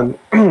 sa akin naman,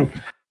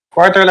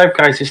 quarter life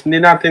crisis, hindi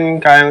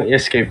natin kayang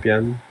escape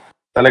yan.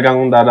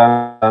 Talagang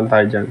dadaan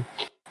tayo dyan.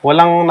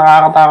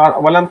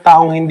 Walang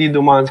taong hindi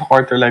dumaan sa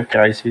quarter life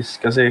crisis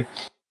kasi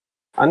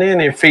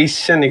phase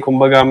yan eh.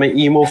 Kumbaga, may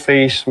emo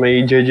phase,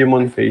 may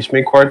Jejimon phase,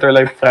 may quarter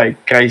life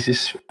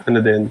crisis,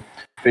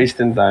 phase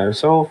din tayo.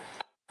 So,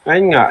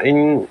 ayun nga,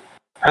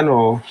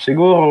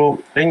 siguro,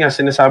 ayun nga,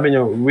 sinasabi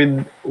nyo,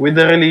 with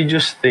the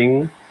religious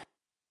thing,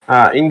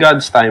 in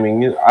God's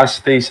timing, as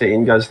they say,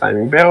 in God's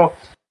timing. Pero,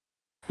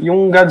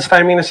 yung God's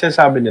timing na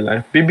sinasabi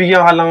nila,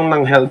 bibigyan ka lang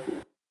ng help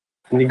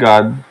ni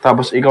God,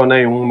 tapos ikaw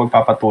na yung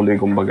magpapatuloy,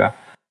 kumbaga.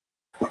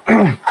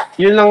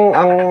 Yun lang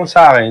ang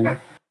sa akin.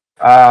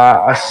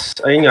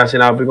 Ayun nga,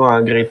 sinabi ko nga,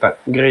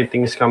 great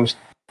things comes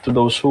to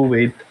those who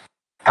wait.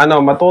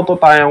 Matuto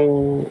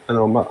tayong,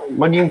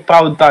 maging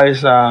proud tayo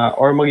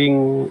or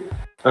maging,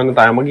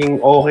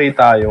 maging okay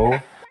tayo,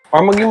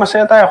 or maging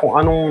masaya tayo kung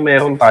anong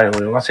meron tayo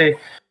ngayon. Kasi,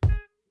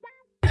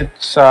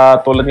 sa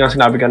tulad nga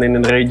sinabi kanina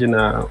ni Radio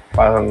na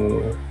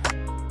parang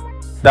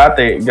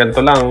dati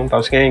ganito lang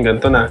tapos ngayon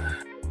ganito na,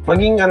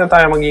 maging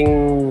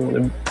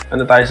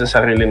tayo sa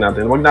sarili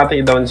natin, wag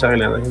natin i-down sa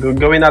sarili natin,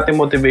 gawin natin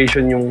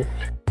motivation yung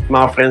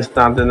mga friends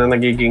natin na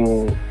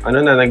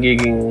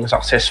nagiging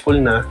successful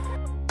na,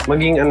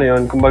 maging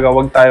kumbaga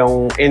wag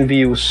tayong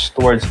envious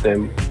towards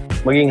them,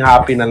 maging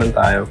happy na lang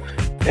tayo.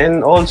 And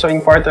also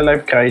in quarter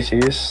life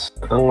crisis,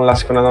 ang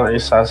last ko na lang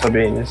is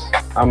sasabihin is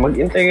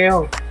mag-intay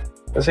kayo.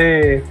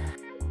 Kasi,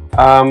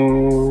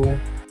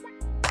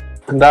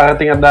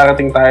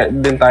 darating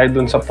tayo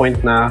dun sa point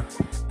na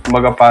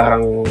kumbaga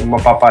parang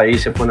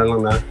mapapaisip mo na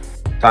lang na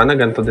sana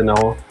ganito din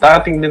ako.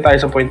 Darating din tayo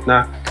sa point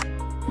na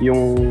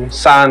yung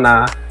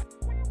sana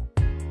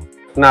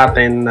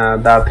natin na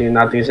dati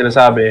natin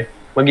sinasabi,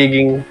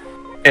 magiging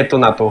eto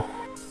na to.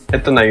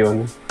 Eto na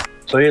yun.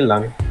 So, yun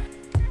lang.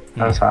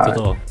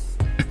 Totoo.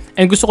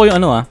 And gusto ko yung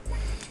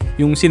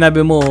yung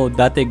sinabi mo,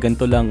 dati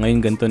ganito lang,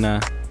 ngayon ganito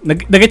na.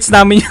 Nag-gets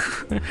namin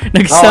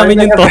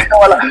yung to.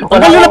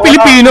 Ang galing na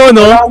Pilipino,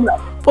 no?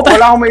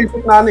 Wala akong maisip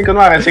na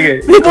kunwari.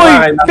 Sige.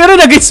 Pero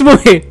nag-gets mo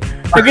eh.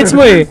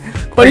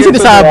 Kung ano yung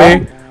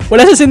sinasabi,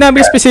 wala sa sinabi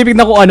specific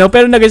na kung ano,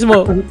 pero nag-gets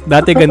mo,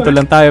 dati ganito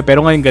lang tayo,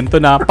 pero ngayon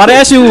ganito na.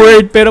 Parehas yung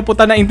word, pero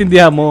puta na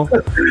intindihan mo.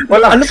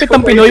 Ano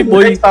kitang Pinoy,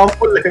 boy?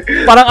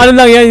 Parang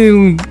lang yan,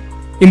 yung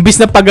imbis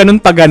na pag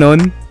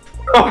ganon.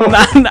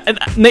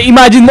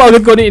 Na-imagine mo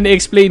agad ko na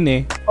ina-explain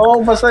eh.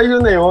 Oo, basta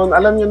yun na yun.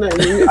 Alam nyo na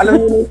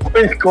yung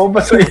point ko.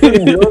 Basta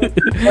yun.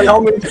 Wala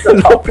akong may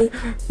topic.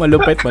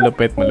 Malupit.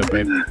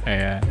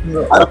 Ayan.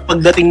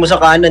 Pagdating mo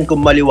sa kanan, kung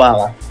maliwa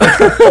ka.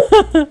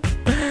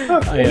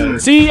 Ayan.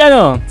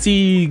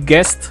 Si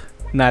guest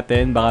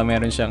natin, baka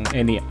meron siyang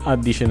any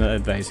additional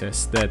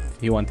advices that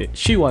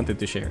she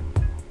wanted to share.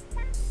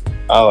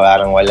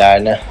 Parang wala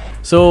na.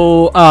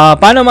 So,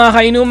 paano mga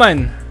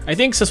kainuman? I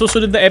think sa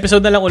susunod na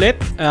episode na lang ulit.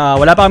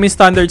 Wala pa kaming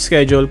standard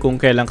schedule kung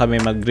kailan kami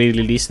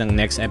mag-release ng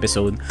next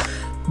episode.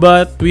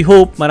 But we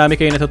hope marami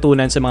kayong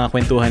natutunan sa mga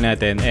kwentuhan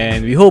natin.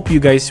 And we hope you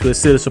guys will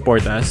still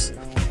support us.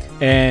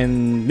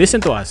 And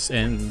listen to us.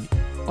 And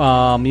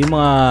yung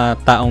mga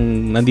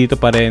taong nandito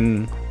pa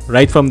rin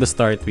right from the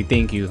start, we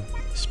thank you.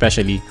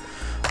 Especially.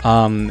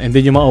 And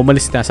then yung mga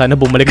umalis na, sana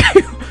bumalik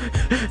kayo.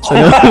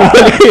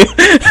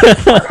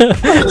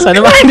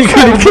 Sana makinig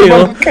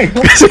kayo.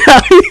 Kasi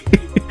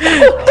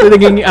so,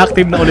 naging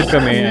active na ulit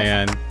kami.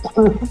 Ayan.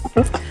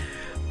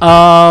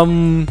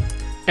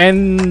 And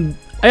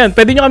ayun,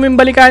 pwede nyo kami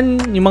balikan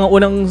yung mga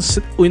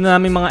una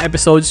namin mga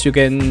episodes. You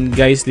can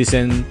guys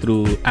listen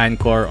through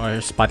Anchor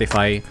or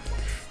Spotify.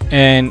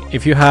 And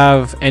if you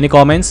have any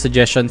comments,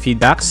 suggestion,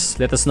 feedbacks,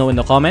 let us know in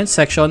the comments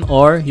section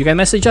or you can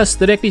message us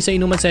directly sa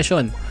Inuman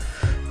Session.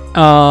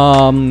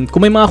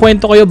 Kung may mga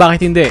kwento kayo,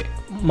 bakit hindi?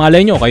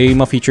 Malay nyo, kayo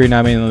ma-feature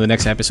namin on the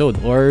next episode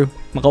or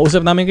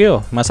makausap namin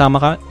kayo.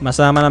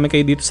 Masama namin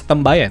kayo dito sa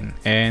tambayan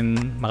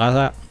and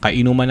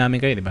makakainuman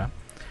namin kayo, di ba?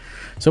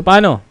 So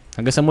paano?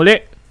 Hanggang sa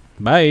muli.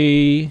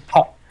 Bye!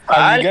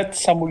 Hanggat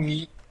sa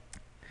muli.